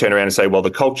 Or we can turn around and say, well, the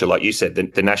culture, like you said,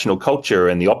 the national culture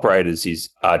and the operators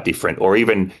are different. Or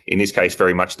even in this case,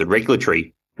 very much the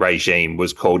regulatory regime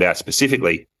was called out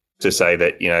specifically to say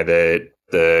that,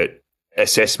 the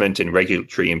assessment and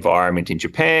regulatory environment in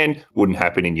Japan wouldn't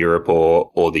happen in Europe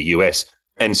or the US.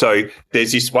 And so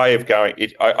there's this way of going,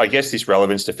 I guess this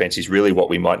relevance defense is really what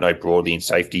we might know broadly in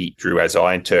safety, Drew, as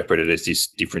I interpret it, as this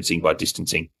differencing by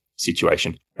distancing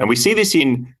situation. And we see this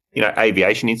in,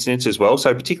 aviation incidents as well.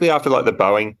 So particularly after like the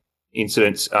Boeing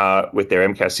incidents with their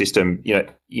MCAS system,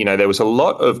 there was a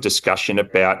lot of discussion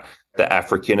about the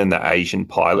African and the Asian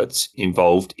pilots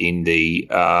involved in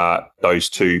those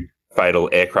two fatal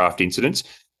aircraft incidents,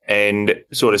 and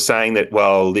sort of saying that,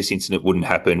 well, this incident wouldn't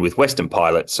happen with Western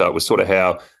pilots. So it was sort of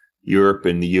how Europe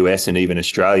and the US and even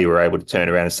Australia were able to turn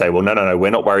around and say, well, no, we're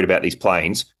not worried about these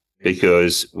planes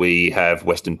because we have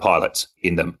Western pilots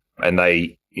in them, and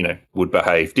they, would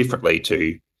behave differently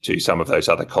to some of those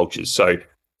other cultures. So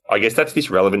I guess that's this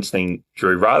relevance thing,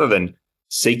 Drew. Rather than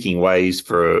seeking ways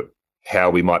for how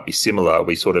we might be similar,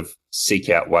 we sort of seek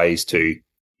out ways to,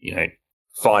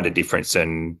 find a difference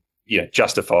and,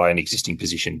 justify an existing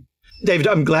position. David,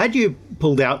 I'm glad you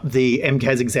pulled out the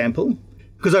MCAS example,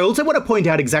 because I also want to point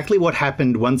out exactly what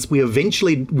happened once we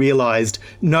eventually realized,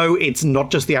 no, it's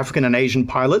not just the African and Asian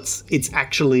pilots, it's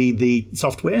actually the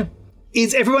software,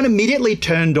 is everyone immediately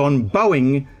turned on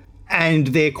Boeing and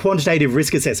their quantitative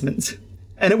risk assessments.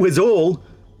 And it was all,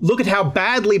 look at how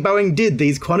badly Boeing did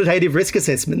these quantitative risk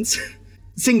assessments,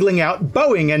 singling out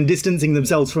Boeing and distancing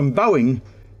themselves from Boeing,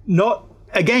 not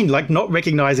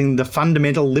recognizing the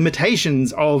fundamental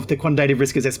limitations of the quantitative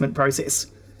risk assessment process.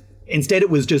 Instead, it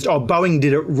was just, Boeing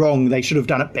did it wrong, they should have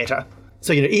done it better.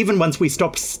 So, even once we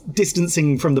stopped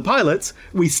distancing from the pilots,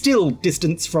 we still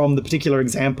distance from the particular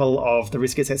example of the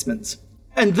risk assessments.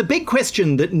 And the big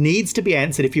question that needs to be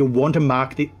answered if you want to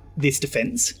mark this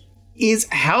defense is,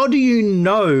 how do you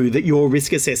know that your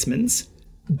risk assessments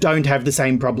don't have the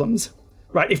same problems?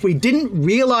 Right? If we didn't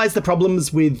realize the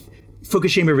problems with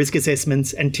Fukushima risk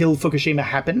assessments until Fukushima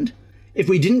happened, if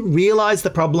we didn't realize the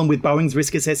problem with Boeing's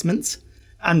risk assessments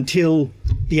until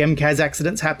the MCAS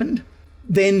accidents happened,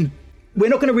 then we're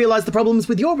not going to realize the problems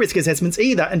with your risk assessments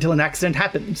either until an accident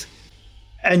happens.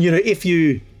 And, if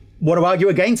you want to argue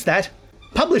against that,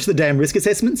 publish the damn risk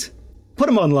assessments, put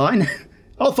them online.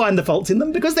 I'll find the faults in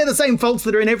them because they're the same faults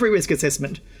that are in every risk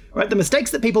assessment. right? The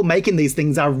mistakes that people make in these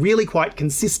things are really quite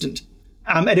consistent.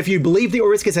 And if you believe that your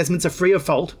risk assessments are free of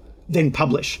fault, then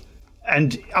publish.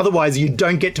 And otherwise, you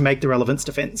don't get to make the relevance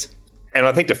defense. And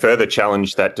I think to further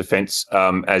challenge that defense,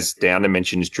 as Downer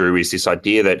mentions, Drew, is this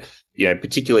idea that,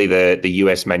 particularly the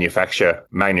US manufacturer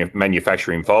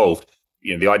involved,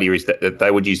 the idea is that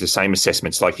they would use the same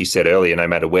assessments, like you said earlier, no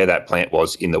matter where that plant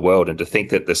was in the world. And to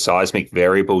think that the seismic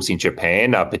variables in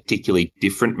Japan are particularly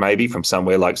different, maybe from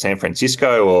somewhere like San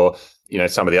Francisco or,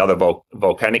 some of the other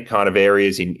volcanic kind of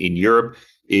areas in Europe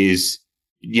is,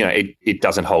 it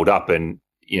doesn't hold up. And,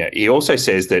 he also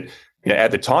says that,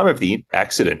 at the time of the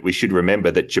accident, we should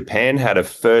remember that Japan had a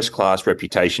first-class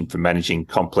reputation for managing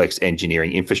complex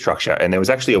engineering infrastructure. And there was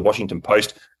actually a Washington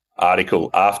Post article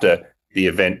after the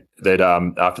event that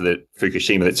after the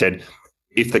Fukushima that said,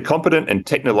 if the competent and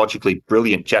technologically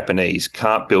brilliant Japanese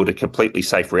can't build a completely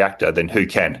safe reactor, then who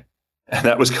can? And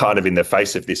that was kind of in the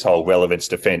face of this whole relevance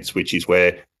defense, which is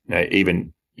where, I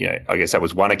guess that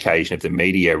was one occasion of the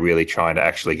media really trying to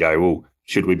actually go, well,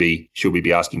 should we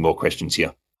be asking more questions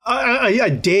here? I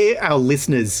dare our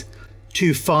listeners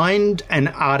to find an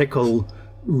article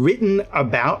written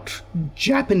about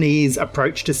Japanese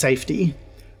approach to safety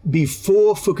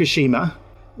before Fukushima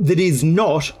that is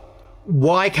not,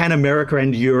 why can America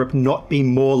and Europe not be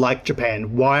more like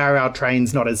Japan? Why are our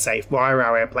trains not as safe? Why are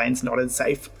our airplanes not as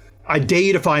safe? I dare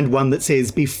you to find one that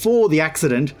says, before the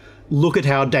accident, look at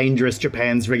how dangerous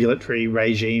Japan's regulatory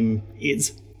regime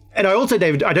is. And I also,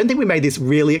 David, I don't think we made this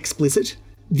really explicit.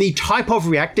 The type of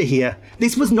reactor here,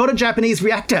 this was not a Japanese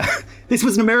reactor. This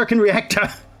was an American reactor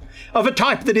of a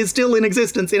type that is still in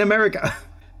existence in America.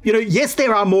 Yes,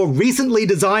 there are more recently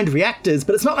designed reactors,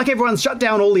 but it's not like everyone's shut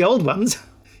down all the old ones.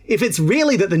 If it's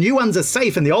really that the new ones are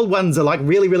safe and the old ones are like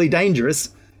really, really dangerous,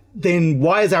 then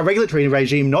why has our regulatory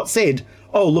regime not said,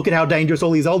 oh, look at how dangerous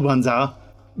all these old ones are.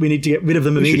 We need to get rid of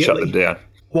them immediately. We should shut them down.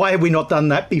 Why have we not done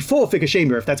that before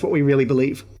Fukushima, if that's what we really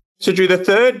believe? So, Drew, the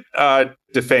third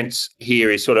defense here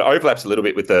is sort of overlaps a little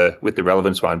bit with the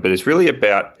relevance one, but it's really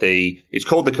about it's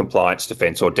called the compliance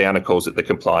defense, or Downer calls it the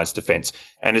compliance defense.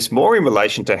 And it's more in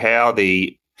relation to how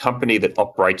the company that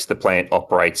operates the plant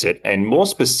operates it, and more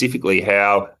specifically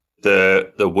how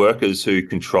the workers who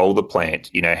control the plant,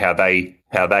 how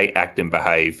they act and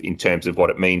behave in terms of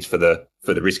what it means for the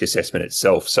risk assessment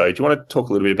itself. So do you want to talk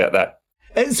a little bit about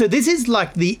that? So this is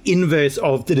like the inverse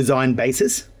of the design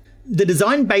basis. The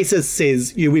design basis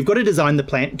says we've got to design the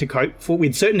plant to cope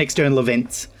with certain external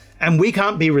events, and we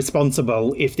can't be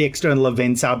responsible if the external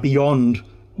events are beyond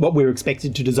what we're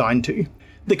expected to design to.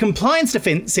 The compliance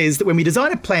defense says that when we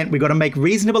design a plant, we've got to make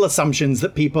reasonable assumptions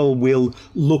that people will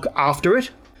look after it,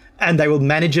 and they will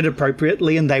manage it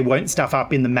appropriately, and they won't stuff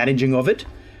up in the managing of it.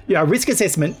 A risk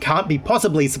assessment can't be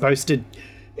possibly supposed to...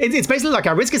 It's basically like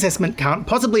our risk assessment can't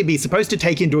possibly be supposed to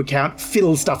take into account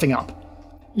Phil stuffing up.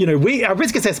 Our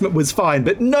risk assessment was fine,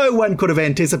 but no one could have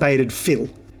anticipated Phil.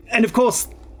 And of course,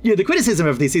 the criticism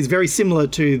of this is very similar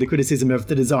to the criticism of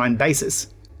the design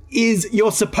basis, is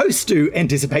you're supposed to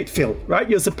anticipate Phil, right?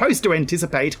 You're supposed to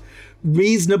anticipate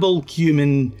reasonable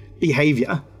human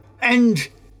behavior. And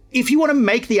if you want to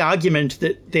make the argument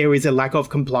that there is a lack of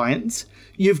compliance,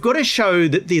 you've got to show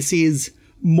that this is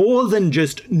more than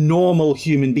just normal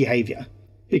human behavior,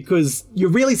 because you're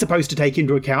really supposed to take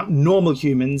into account normal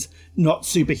humans, not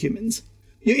superhumans.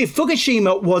 If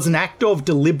Fukushima was an act of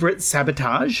deliberate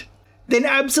sabotage, then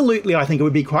absolutely I think it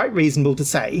would be quite reasonable to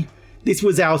say this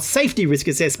was our safety risk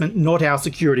assessment, not our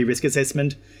security risk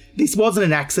assessment. This wasn't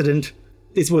an accident,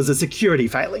 this was a security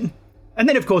failing. And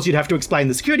then, of course, you'd have to explain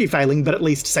the security failing, but at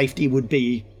least safety would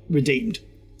be redeemed.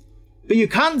 But you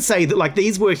can't say that,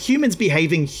 these were humans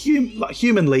behaving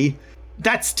humanly.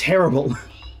 That's terrible.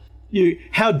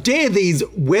 How dare these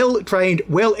well-trained,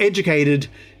 well-educated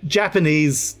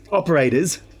Japanese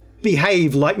operators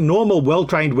behave like normal,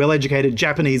 well-trained, well-educated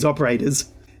Japanese operators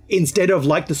instead of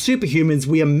like the superhumans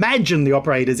we imagine the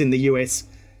operators in the US,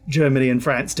 Germany, and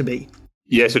France to be.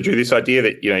 Yeah, so Drew, this idea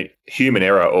that, human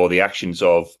error or the actions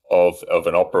of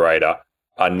an operator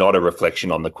are not a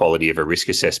reflection on the quality of a risk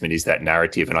assessment is that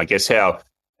narrative. And I guess how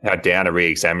Downer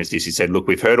re-examines this, he said, look,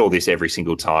 we've heard all this every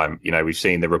single time. We've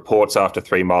seen the reports after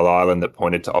 3 Mile Island that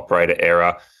pointed to operator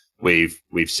error. We've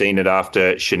seen it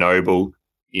after Chernobyl,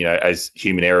 as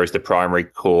human error is the primary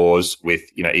cause, with,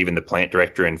 even the plant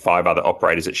director and 5 other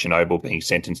operators at Chernobyl being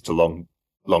sentenced to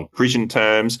long prison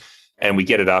terms. And we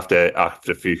get it after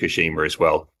Fukushima as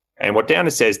well. And what Downer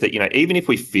says that, even if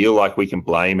we feel like we can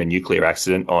blame a nuclear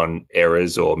accident on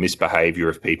errors or misbehavior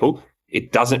of people,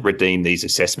 it doesn't redeem these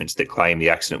assessments that claim the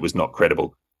accident was not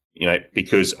credible.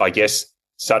 Because I guess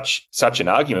such an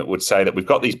argument would say that we've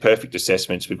got these perfect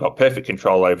assessments, we've got perfect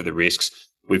control over the risks,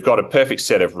 we've got a perfect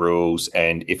set of rules,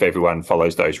 and if everyone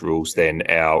follows those rules, then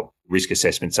our risk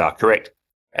assessments are correct.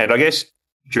 And I guess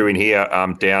Drew in here,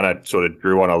 Downer sort of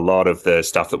drew on a lot of the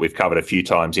stuff that we've covered a few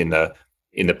times in the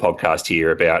podcast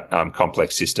here about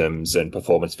complex systems and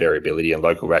performance variability and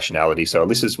local rationality. So our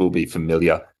listeners will be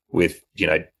familiar with,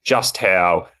 just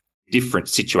how different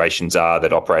situations are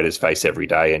that operators face every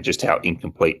day and just how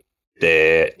incomplete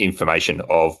their information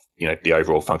of, the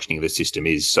overall functioning of the system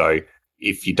is. So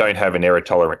if you don't have an error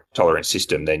tolerant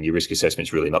system, then your risk assessment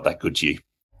is really not that good to you.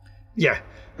 Yeah.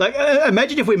 Like,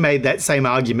 imagine if we made that same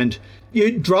argument.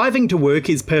 Driving to work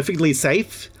is perfectly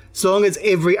safe so long as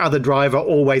every other driver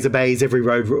always obeys every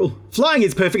road rule. Flying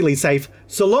is perfectly safe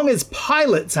so long as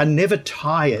pilots are never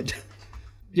tired.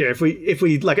 Yeah, if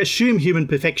we assume human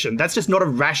perfection, that's just not a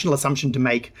rational assumption to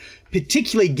make,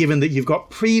 particularly given that you've got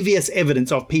previous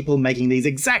evidence of people making these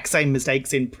exact same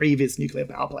mistakes in previous nuclear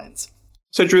power plants.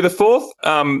 So, Drew, the fourth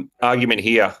argument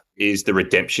here is the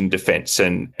redemption defense,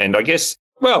 and I guess,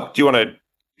 well, do you want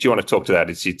to talk to that?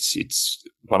 It's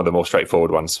one of the more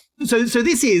straightforward ones. So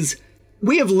this is,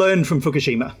 we have learned from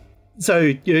Fukushima.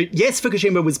 So yes,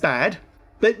 Fukushima was bad.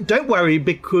 But don't worry,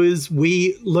 because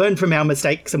we learn from our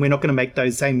mistakes and we're not going to make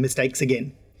those same mistakes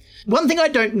again. One thing I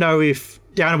don't know if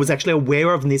Downer was actually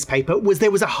aware of in this paper was there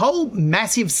was a whole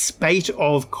massive spate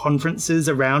of conferences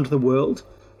around the world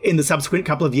in the subsequent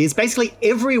couple of years. Basically,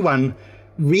 everyone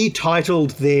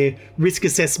retitled their risk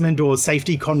assessment or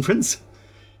safety conference,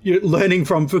 learning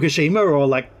from Fukushima,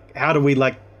 or how do we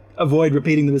avoid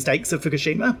repeating the mistakes of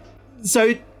Fukushima.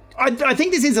 So I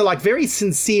think this is a very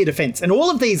sincere defense, and all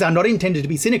of these are not intended to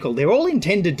be cynical. They're all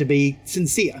intended to be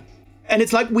sincere. And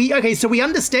it's so we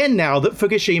understand now that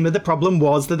Fukushima, the problem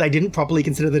was that they didn't properly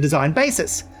consider the design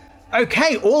basis.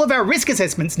 Okay, all of our risk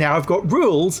assessments now have got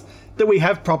rules that we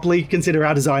have properly consider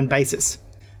our design basis.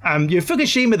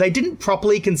 Fukushima, they didn't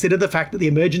properly consider the fact that the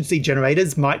emergency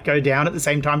generators might go down at the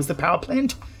same time as the power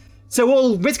plant. So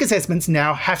all risk assessments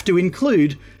now have to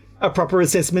include a proper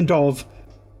assessment of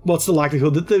what's the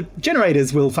likelihood that the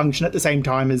generators will function at the same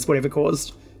time as whatever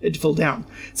caused it to fall down.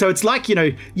 So it's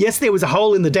yes, there was a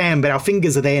hole in the dam, but our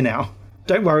fingers are there now.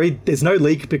 Don't worry, there's no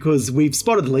leak because we've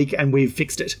spotted the leak and we've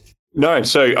fixed it. No,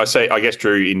 so I guess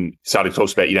Drew in starting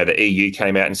talks about, the EU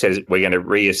came out and says we're going to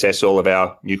reassess all of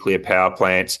our nuclear power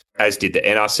plants, as did the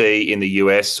NRC in the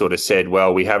US, sort of said,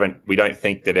 well, we don't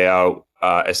think that our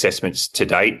assessments to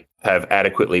date have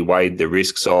adequately weighed the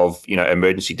risks of,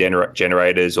 emergency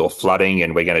generators or flooding,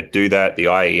 and we're going to do that. The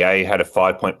IEA had a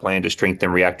 5-point plan to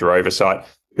strengthen reactor oversight.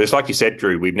 But it's like you said,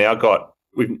 Drew, we've now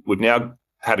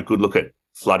had a good look at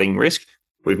flooding risk.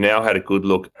 We've now had a good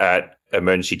look at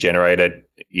emergency generator,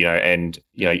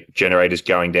 generators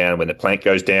going down when the plant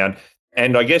goes down.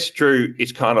 And I guess, Drew,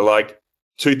 it's kind of like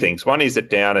two things. One is that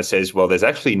Downer says, well, there's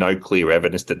actually no clear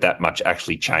evidence that much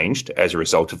actually changed as a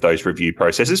result of those review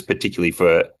processes, particularly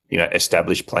for,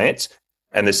 established plants.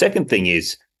 And the second thing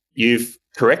is you've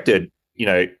corrected,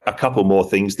 a couple more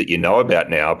things that you know about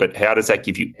now, but how does that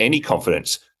give you any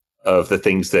confidence of the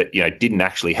things that, didn't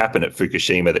actually happen at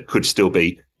Fukushima that could still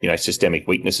be, systemic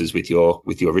weaknesses with your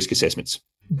risk assessments?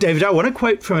 David, I want to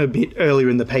quote from a bit earlier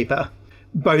in the paper,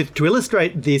 both to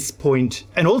illustrate this point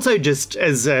and also just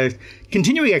as a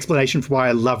continuing explanation for why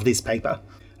I love this paper.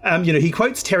 He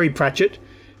quotes Terry Pratchett,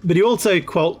 but he also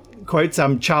quotes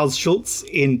Charles Schulz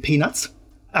in Peanuts.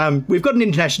 We've got an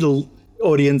international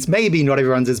audience. Maybe not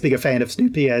everyone's as big a fan of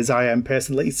Snoopy as I am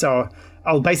personally, so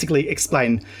I'll basically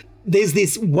explain. There's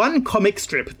this one comic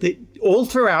strip that all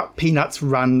throughout Peanuts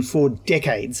run for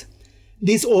decades.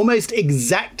 This almost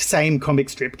exact same comic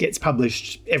strip gets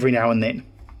published every now and then.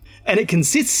 And it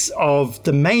consists of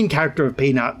the main character of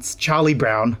Peanuts, Charlie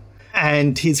Brown,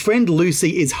 and his friend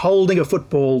Lucy is holding a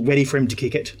football ready for him to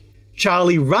kick it.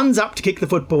 Charlie runs up to kick the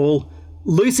football,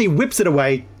 Lucy whips it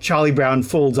away, Charlie Brown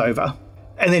falls over.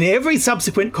 And then every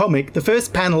subsequent comic, the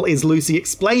first panel is Lucy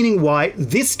explaining why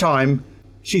this time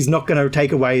she's not going to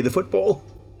take away the football.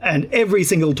 And every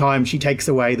single time she takes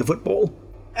away the football.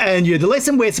 And the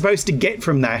lesson we're supposed to get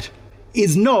from that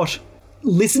is not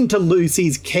listen to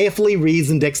Lucy's carefully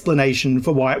reasoned explanation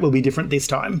for why it will be different this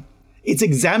time. It's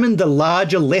examine the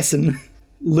larger lesson.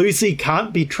 Lucy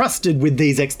can't be trusted with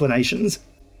these explanations.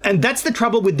 And that's the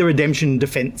trouble with the redemption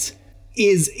defense,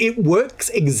 is it works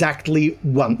exactly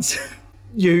once.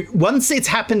 Once it's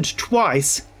happened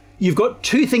twice, you've got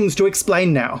two things to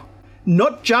explain now.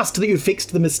 Not just that you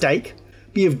fixed the mistake,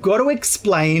 but you've got to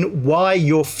explain why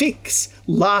your fix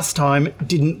last time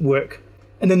didn't work.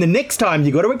 And then the next time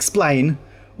you've got to explain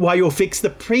why your fix the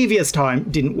previous time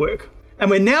didn't work. And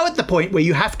we're now at the point where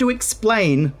you have to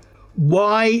explain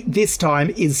why this time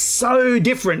is so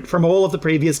different from all of the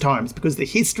previous times, because the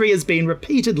history has been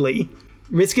repeatedly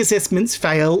risk assessments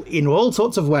fail in all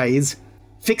sorts of ways.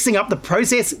 Fixing up the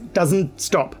process doesn't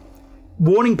stop.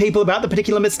 Warning people about the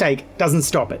particular mistake doesn't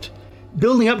stop it.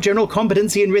 Building up general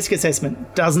competency in risk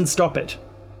assessment doesn't stop it.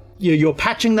 You're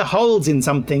patching the holes in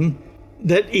something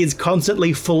that is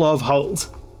constantly full of holes.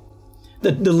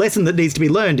 The lesson that needs to be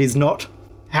learned is not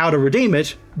how to redeem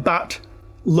it, but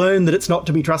learn that it's not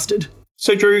to be trusted.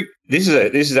 So, Drew, this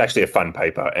is actually a fun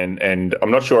paper, and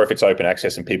I'm not sure if it's open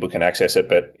access and people can access it,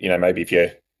 but maybe if you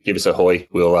give us a hoy,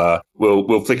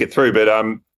 we'll flick it through. But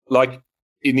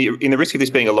in the risk of this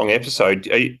being a long episode,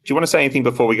 do you want to say anything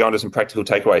before we go on to some practical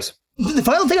takeaways? The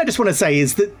final thing I just want to say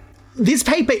is that this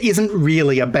paper isn't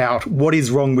really about what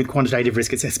is wrong with quantitative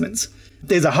risk assessments.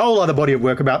 There's a whole other body of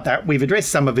work about that. We've addressed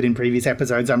some of it in previous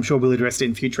episodes. I'm sure we'll address it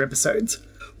in future episodes.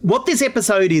 What this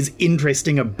episode is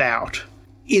interesting about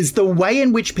is the way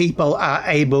in which people are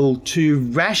able to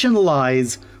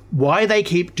rationalize why they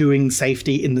keep doing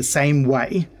safety in the same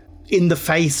way in the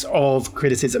face of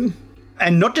criticism.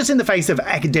 And not just in the face of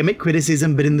academic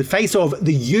criticism, but in the face of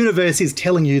the universe is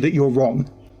telling you that you're wrong,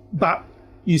 but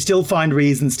you still find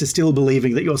reasons to still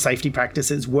believing that your safety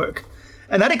practices work.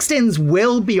 And that extends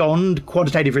well beyond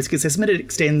quantitative risk assessment. It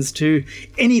extends to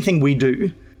anything we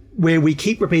do where we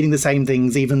keep repeating the same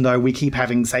things even though we keep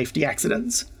having safety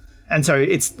accidents. And so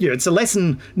it's a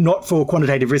lesson not for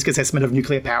quantitative risk assessment of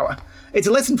nuclear power. It's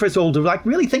a lesson for us all to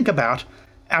really think about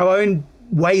our own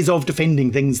ways of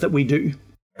defending things that we do.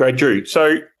 Great, Drew.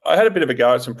 So I had a bit of a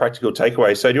go at some practical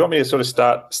takeaways. So do you want me to sort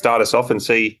of start us off and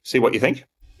see what you think?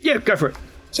 Yeah, go for it.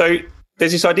 So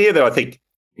there's this idea that I think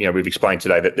we've explained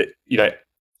today that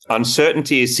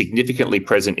uncertainty is significantly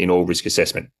present in all risk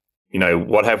assessment.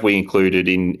 What have we included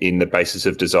in the basis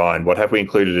of design? What have we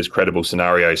included as credible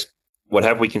scenarios? What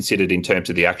have we considered in terms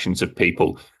of the actions of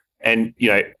people? And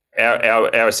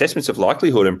our assessments of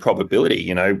likelihood and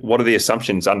probability, what are the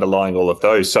assumptions underlying all of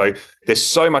those? So there's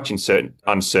so much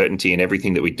uncertainty in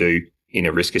everything that we do in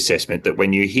a risk assessment that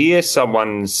when you hear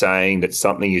someone saying that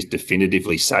something is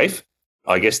definitively safe,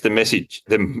 I guess the message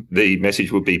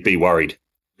would be worried,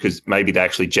 because maybe they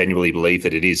actually genuinely believe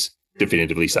that it is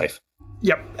definitively safe.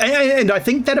 Yep. And I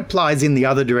think that applies in the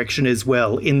other direction as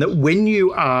well, in that when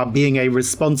you are being a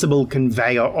responsible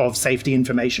conveyor of safety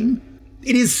information,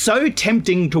 it is so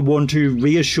tempting to want to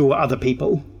reassure other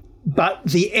people. But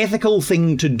the ethical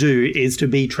thing to do is to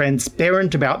be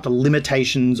transparent about the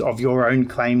limitations of your own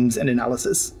claims and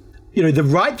analysis. The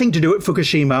right thing to do at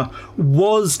Fukushima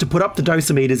was to put up the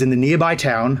dosimeters in the nearby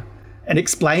town and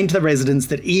explain to the residents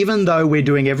that even though we're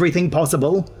doing everything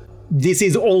possible, this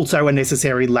is also a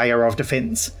necessary layer of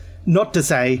defense. Not to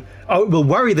say, it will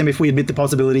worry them if we admit the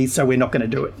possibility, so we're not going to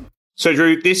do it. So,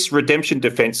 Drew, this redemption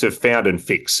defense of found and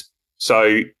fix.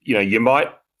 So, you might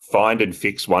find and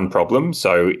fix one problem,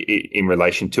 so in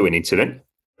relation to an incident,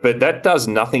 but that does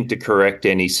nothing to correct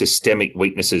any systemic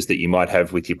weaknesses that you might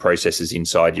have with your processes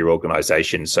inside your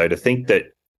organization. So to think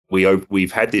that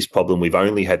we've had this problem, we've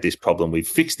only had this problem, we've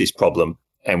fixed this problem,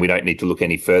 and we don't need to look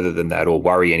any further than that or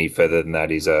worry any further than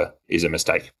that is a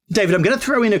mistake. David, I'm going to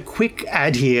throw in a quick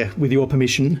ad here, with your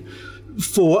permission,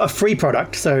 for a free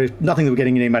product, so nothing that we're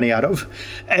getting any money out of.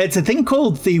 It's a thing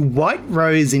called the White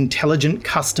Rose Intelligent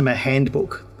Customer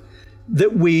Handbook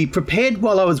that we prepared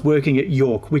while I was working at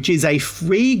York, which is a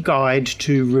free guide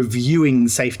to reviewing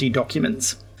safety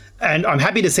documents. And I'm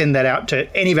happy to send that out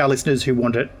to any of our listeners who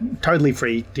want it, totally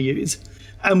free to use.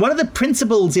 And one of the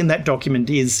principles in that document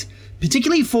is,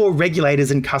 particularly for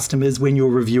regulators and customers when you're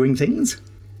reviewing things,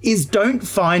 is don't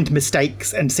find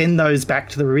mistakes and send those back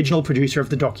to the original producer of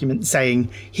the document saying,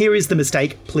 here is the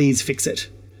mistake, please fix it.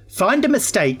 Find a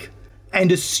mistake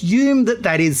and assume that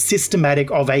that is systematic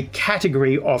of a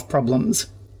category of problems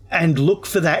and look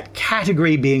for that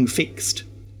category being fixed.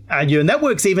 And that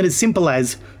works even as simple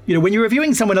as, when you're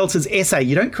reviewing someone else's essay,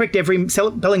 you don't correct every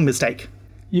spelling mistake.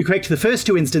 You correct the first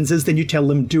two instances, then you tell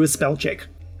them, do a spell check.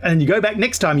 And you go back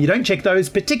next time, you don't check those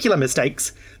particular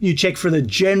mistakes, you check for the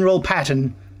general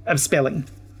pattern of spelling.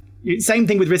 Same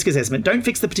thing with risk assessment. Don't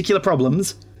fix the particular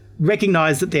problems,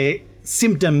 recognize that they're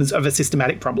symptoms of a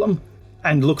systematic problem,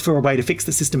 and look for a way to fix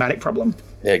the systematic problem.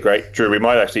 Yeah, great. Drew, we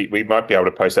might be able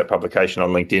to post that publication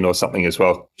on LinkedIn or something as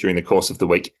well during the course of the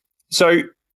week. So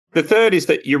the third is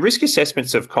that your risk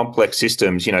assessments of complex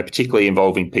systems, particularly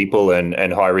involving people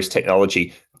and high-risk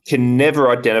technology, can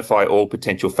never identify all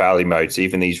potential failure modes,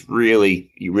 even these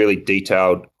really, really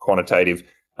detailed quantitative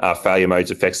failure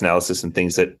modes, effects analysis, and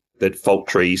things that fault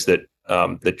trees that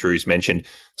Drew's mentioned.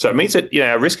 So it means that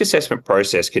our risk assessment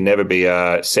process can never be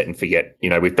set and forget.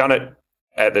 We've done it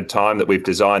at the time that we've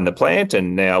designed the plant,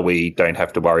 and now we don't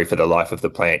have to worry for the life of the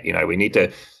plant. We need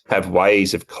to have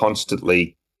ways of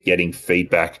constantly getting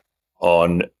feedback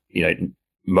on,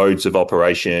 modes of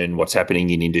operation, what's happening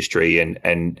in industry,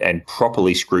 and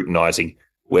properly scrutinizing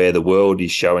where the world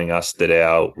is showing us that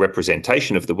our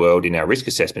representation of the world in our risk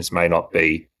assessments may not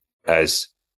be as,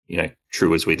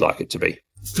 true as we'd like it to be.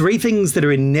 3 things that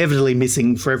are inevitably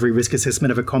missing for every risk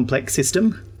assessment of a complex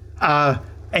system are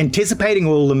anticipating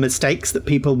all the mistakes that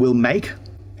people will make,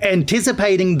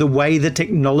 anticipating the way the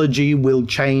technology will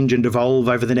change and evolve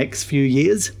over the next few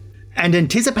years, and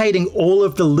anticipating all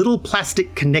of the little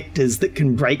plastic connectors that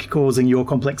can break, causing your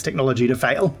complex technology to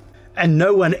fail. And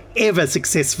no one ever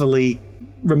successfully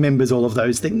remembers all of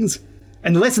those things.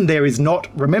 And the lesson there is not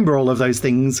remember all of those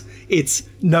things, it's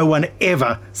no one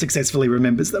ever successfully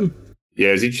remembers them. Yeah,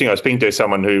 it was interesting. I was speaking to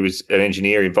someone who was an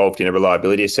engineer involved in a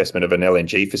reliability assessment of an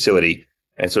LNG facility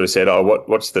and sort of said,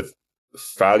 what's the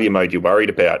failure mode you're worried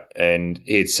about? And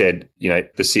he had said,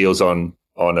 the seals on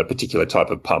a particular type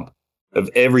of pump. Of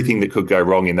everything that could go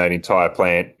wrong in that entire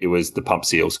plant, it was the pump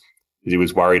seals. He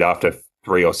was worried after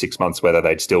 3 or 6 months whether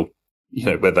they'd still,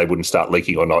 whether they wouldn't start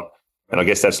leaking or not. And I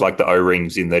guess that's like the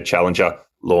O-rings in the Challenger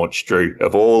launch, Drew.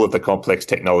 Of all of the complex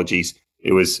technologies,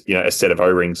 it was, a set of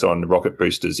O-rings on rocket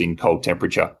boosters in cold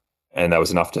temperature. And that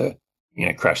was enough to,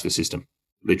 crash the system,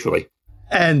 literally.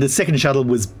 And the second shuttle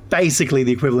was basically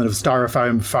the equivalent of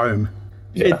styrofoam foam.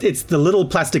 Yeah. It's the little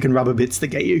plastic and rubber bits that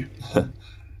get you.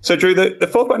 So, Drew, the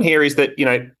fourth one here is that,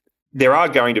 there are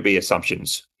going to be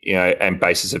assumptions, and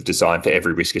basis of design for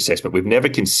every risk assessment. We've never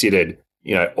considered,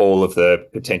 all of the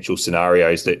potential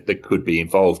scenarios that could be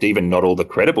involved, even not all the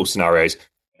credible scenarios.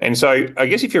 And so I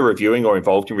guess if you're reviewing or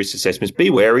involved in risk assessments, be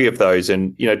wary of those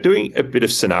and, doing a bit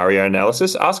of scenario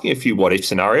analysis, asking a few what-if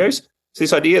scenarios. So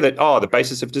this idea that, the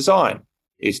basis of design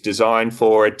is designed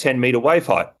for a 10-metre wave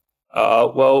height.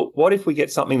 Well, what if we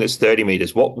get something that's 30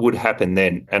 metres? What would happen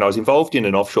then? And I was involved in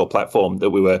an offshore platform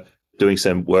that we were doing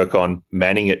some work on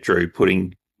manning it, Drew,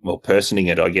 personing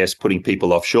it, I guess, putting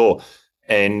people offshore.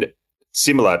 And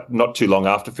similar, not too long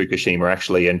after Fukushima,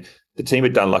 actually, and the team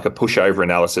had done like a pushover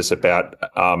analysis about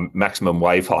maximum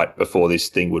wave height before this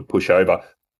thing would push over.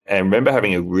 And I remember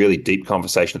having a really deep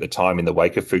conversation at the time in the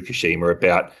wake of Fukushima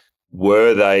about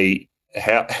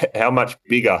how much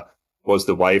bigger was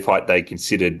the wave height they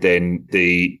considered than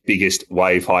the biggest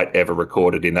wave height ever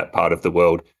recorded in that part of the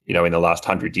world, in the last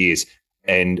 100 years.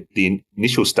 And the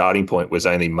initial starting point was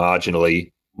only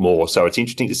marginally more. So it's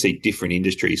interesting to see different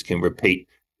industries can repeat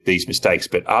these mistakes,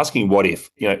 but asking what if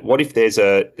there's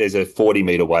a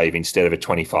 40-metre wave instead of a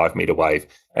 25-metre wave?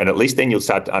 And at least then you'll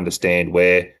start to understand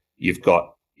where you've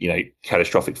got,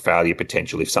 catastrophic failure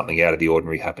potential if something out of the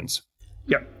ordinary happens.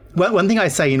 Yep. Well, one thing I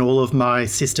say in all of my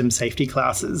system safety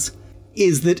classes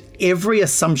is that every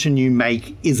assumption you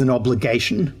make is an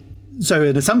obligation. So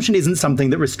an assumption isn't something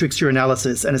that restricts your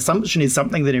analysis. An assumption is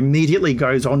something that immediately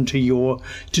goes onto your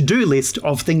to-do list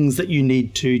of things that you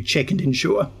need to check and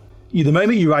ensure. The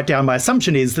moment you write down my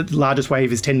assumption is that the largest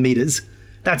wave is 10 metres,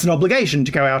 that's an obligation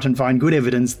to go out and find good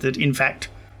evidence that, in fact,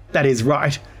 that is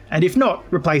right. And if not,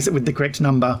 replace it with the correct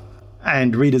number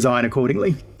and redesign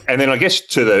accordingly. And then I guess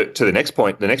to the next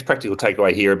point, the next practical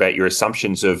takeaway here about your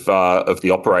assumptions of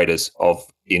the operators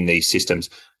in these systems.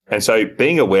 And so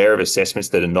being aware of assessments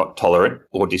that are not tolerant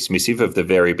or dismissive of the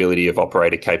variability of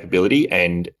operator capability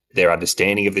and their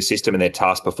understanding of the system and their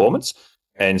task performance.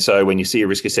 And so when you see a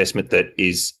risk assessment that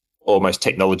is almost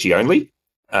technology only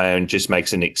and just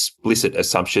makes an explicit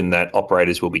assumption that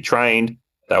operators will be trained,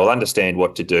 they will understand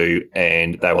what to do,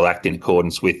 and they will act in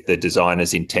accordance with the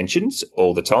designer's intentions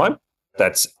all the time,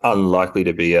 that's unlikely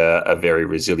to be a very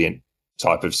resilient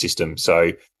type of system.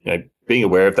 So, being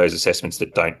aware of those assessments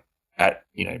that don't I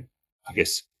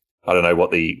guess, I don't know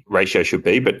what the ratio should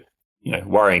be, but,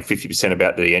 worrying 50%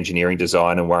 about the engineering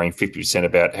design and worrying 50%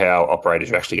 about how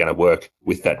operators are actually going to work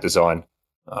with that design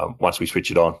once we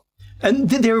switch it on. And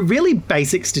there are really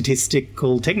basic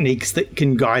statistical techniques that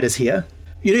can guide us here.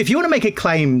 If you want to make a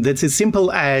claim that's as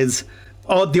simple as,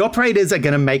 the operators are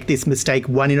going to make this mistake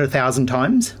 1 in 1,000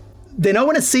 times, then I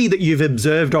want to see that you've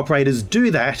observed operators do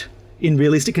that in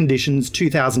realistic conditions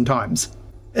 2,000 times.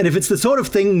 And if it's the sort of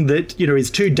thing that,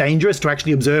 is too dangerous to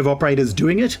actually observe operators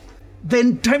doing it,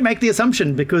 then don't make the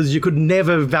assumption, because you could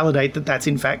never validate that that's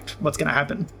in fact what's going to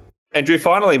happen. Andrew,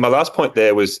 finally, my last point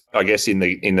there was, I guess, in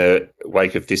the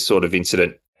wake of this sort of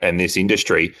incident and this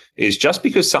industry, is just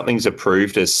because something's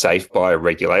approved as safe by a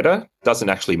regulator doesn't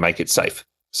actually make it safe.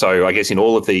 So I guess in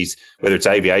all of these, whether it's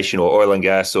aviation or oil and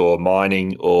gas or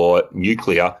mining or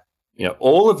nuclear,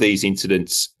 all of these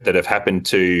incidents that have happened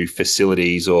to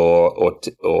facilities or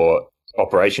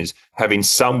operations have in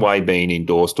some way been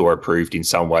endorsed or approved in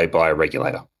some way by a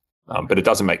regulator. But it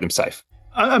doesn't make them safe.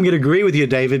 I'm going to agree with you,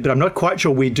 David, but I'm not quite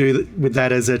sure we do with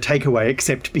that as a takeaway,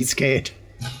 except be scared.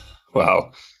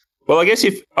 Well, I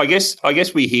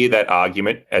guess we hear that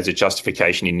argument as a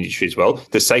justification in industry as well.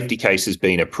 The safety case has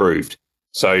been approved,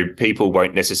 so people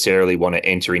won't necessarily want to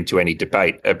enter into any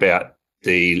debate about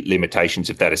the limitations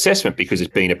of that assessment because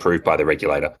it's been approved by the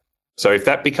regulator. So if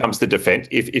that becomes the defense,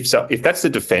 if that's the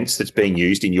defense that's being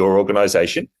used in your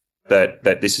organisation, that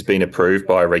this has been approved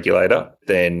by a regulator,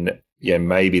 then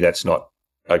maybe that's not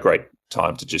a great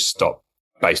time to just stop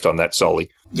based on that solely.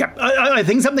 Yeah, I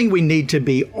think something we need to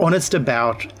be honest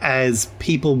about as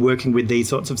people working with these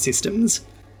sorts of systems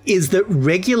is that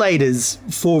regulators,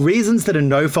 for reasons that are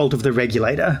no fault of the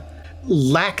regulator,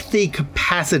 lack the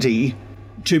capacity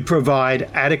to provide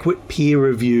adequate peer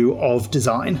review of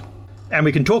design. And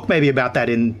we can talk maybe about that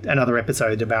in another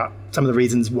episode about some of the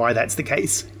reasons why that's the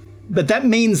case. But that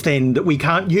means then that we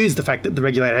can't use the fact that the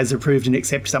regulator has approved and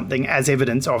accepted something as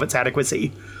evidence of its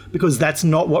adequacy, because that's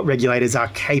not what regulators are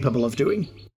capable of doing.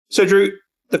 So, Drew,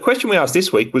 the question we asked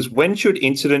this week was, when should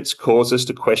incidents cause us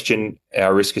to question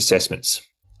our risk assessments?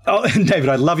 Oh, and David,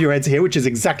 I love your answer here, which is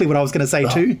exactly what I was going to say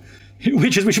too,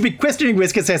 which is we should be questioning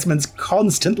risk assessments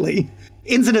constantly.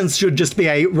 Incidents should just be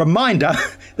a reminder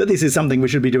that this is something we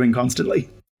should be doing constantly.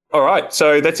 All right,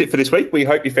 so that's it for this week. We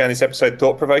hope you found this episode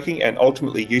thought-provoking and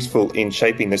ultimately useful in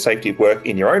shaping the safety of work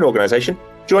in your own organisation.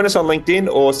 Join us on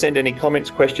LinkedIn or send any comments,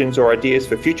 questions or ideas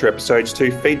for future episodes to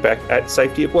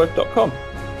feedback@safetyofwork.com.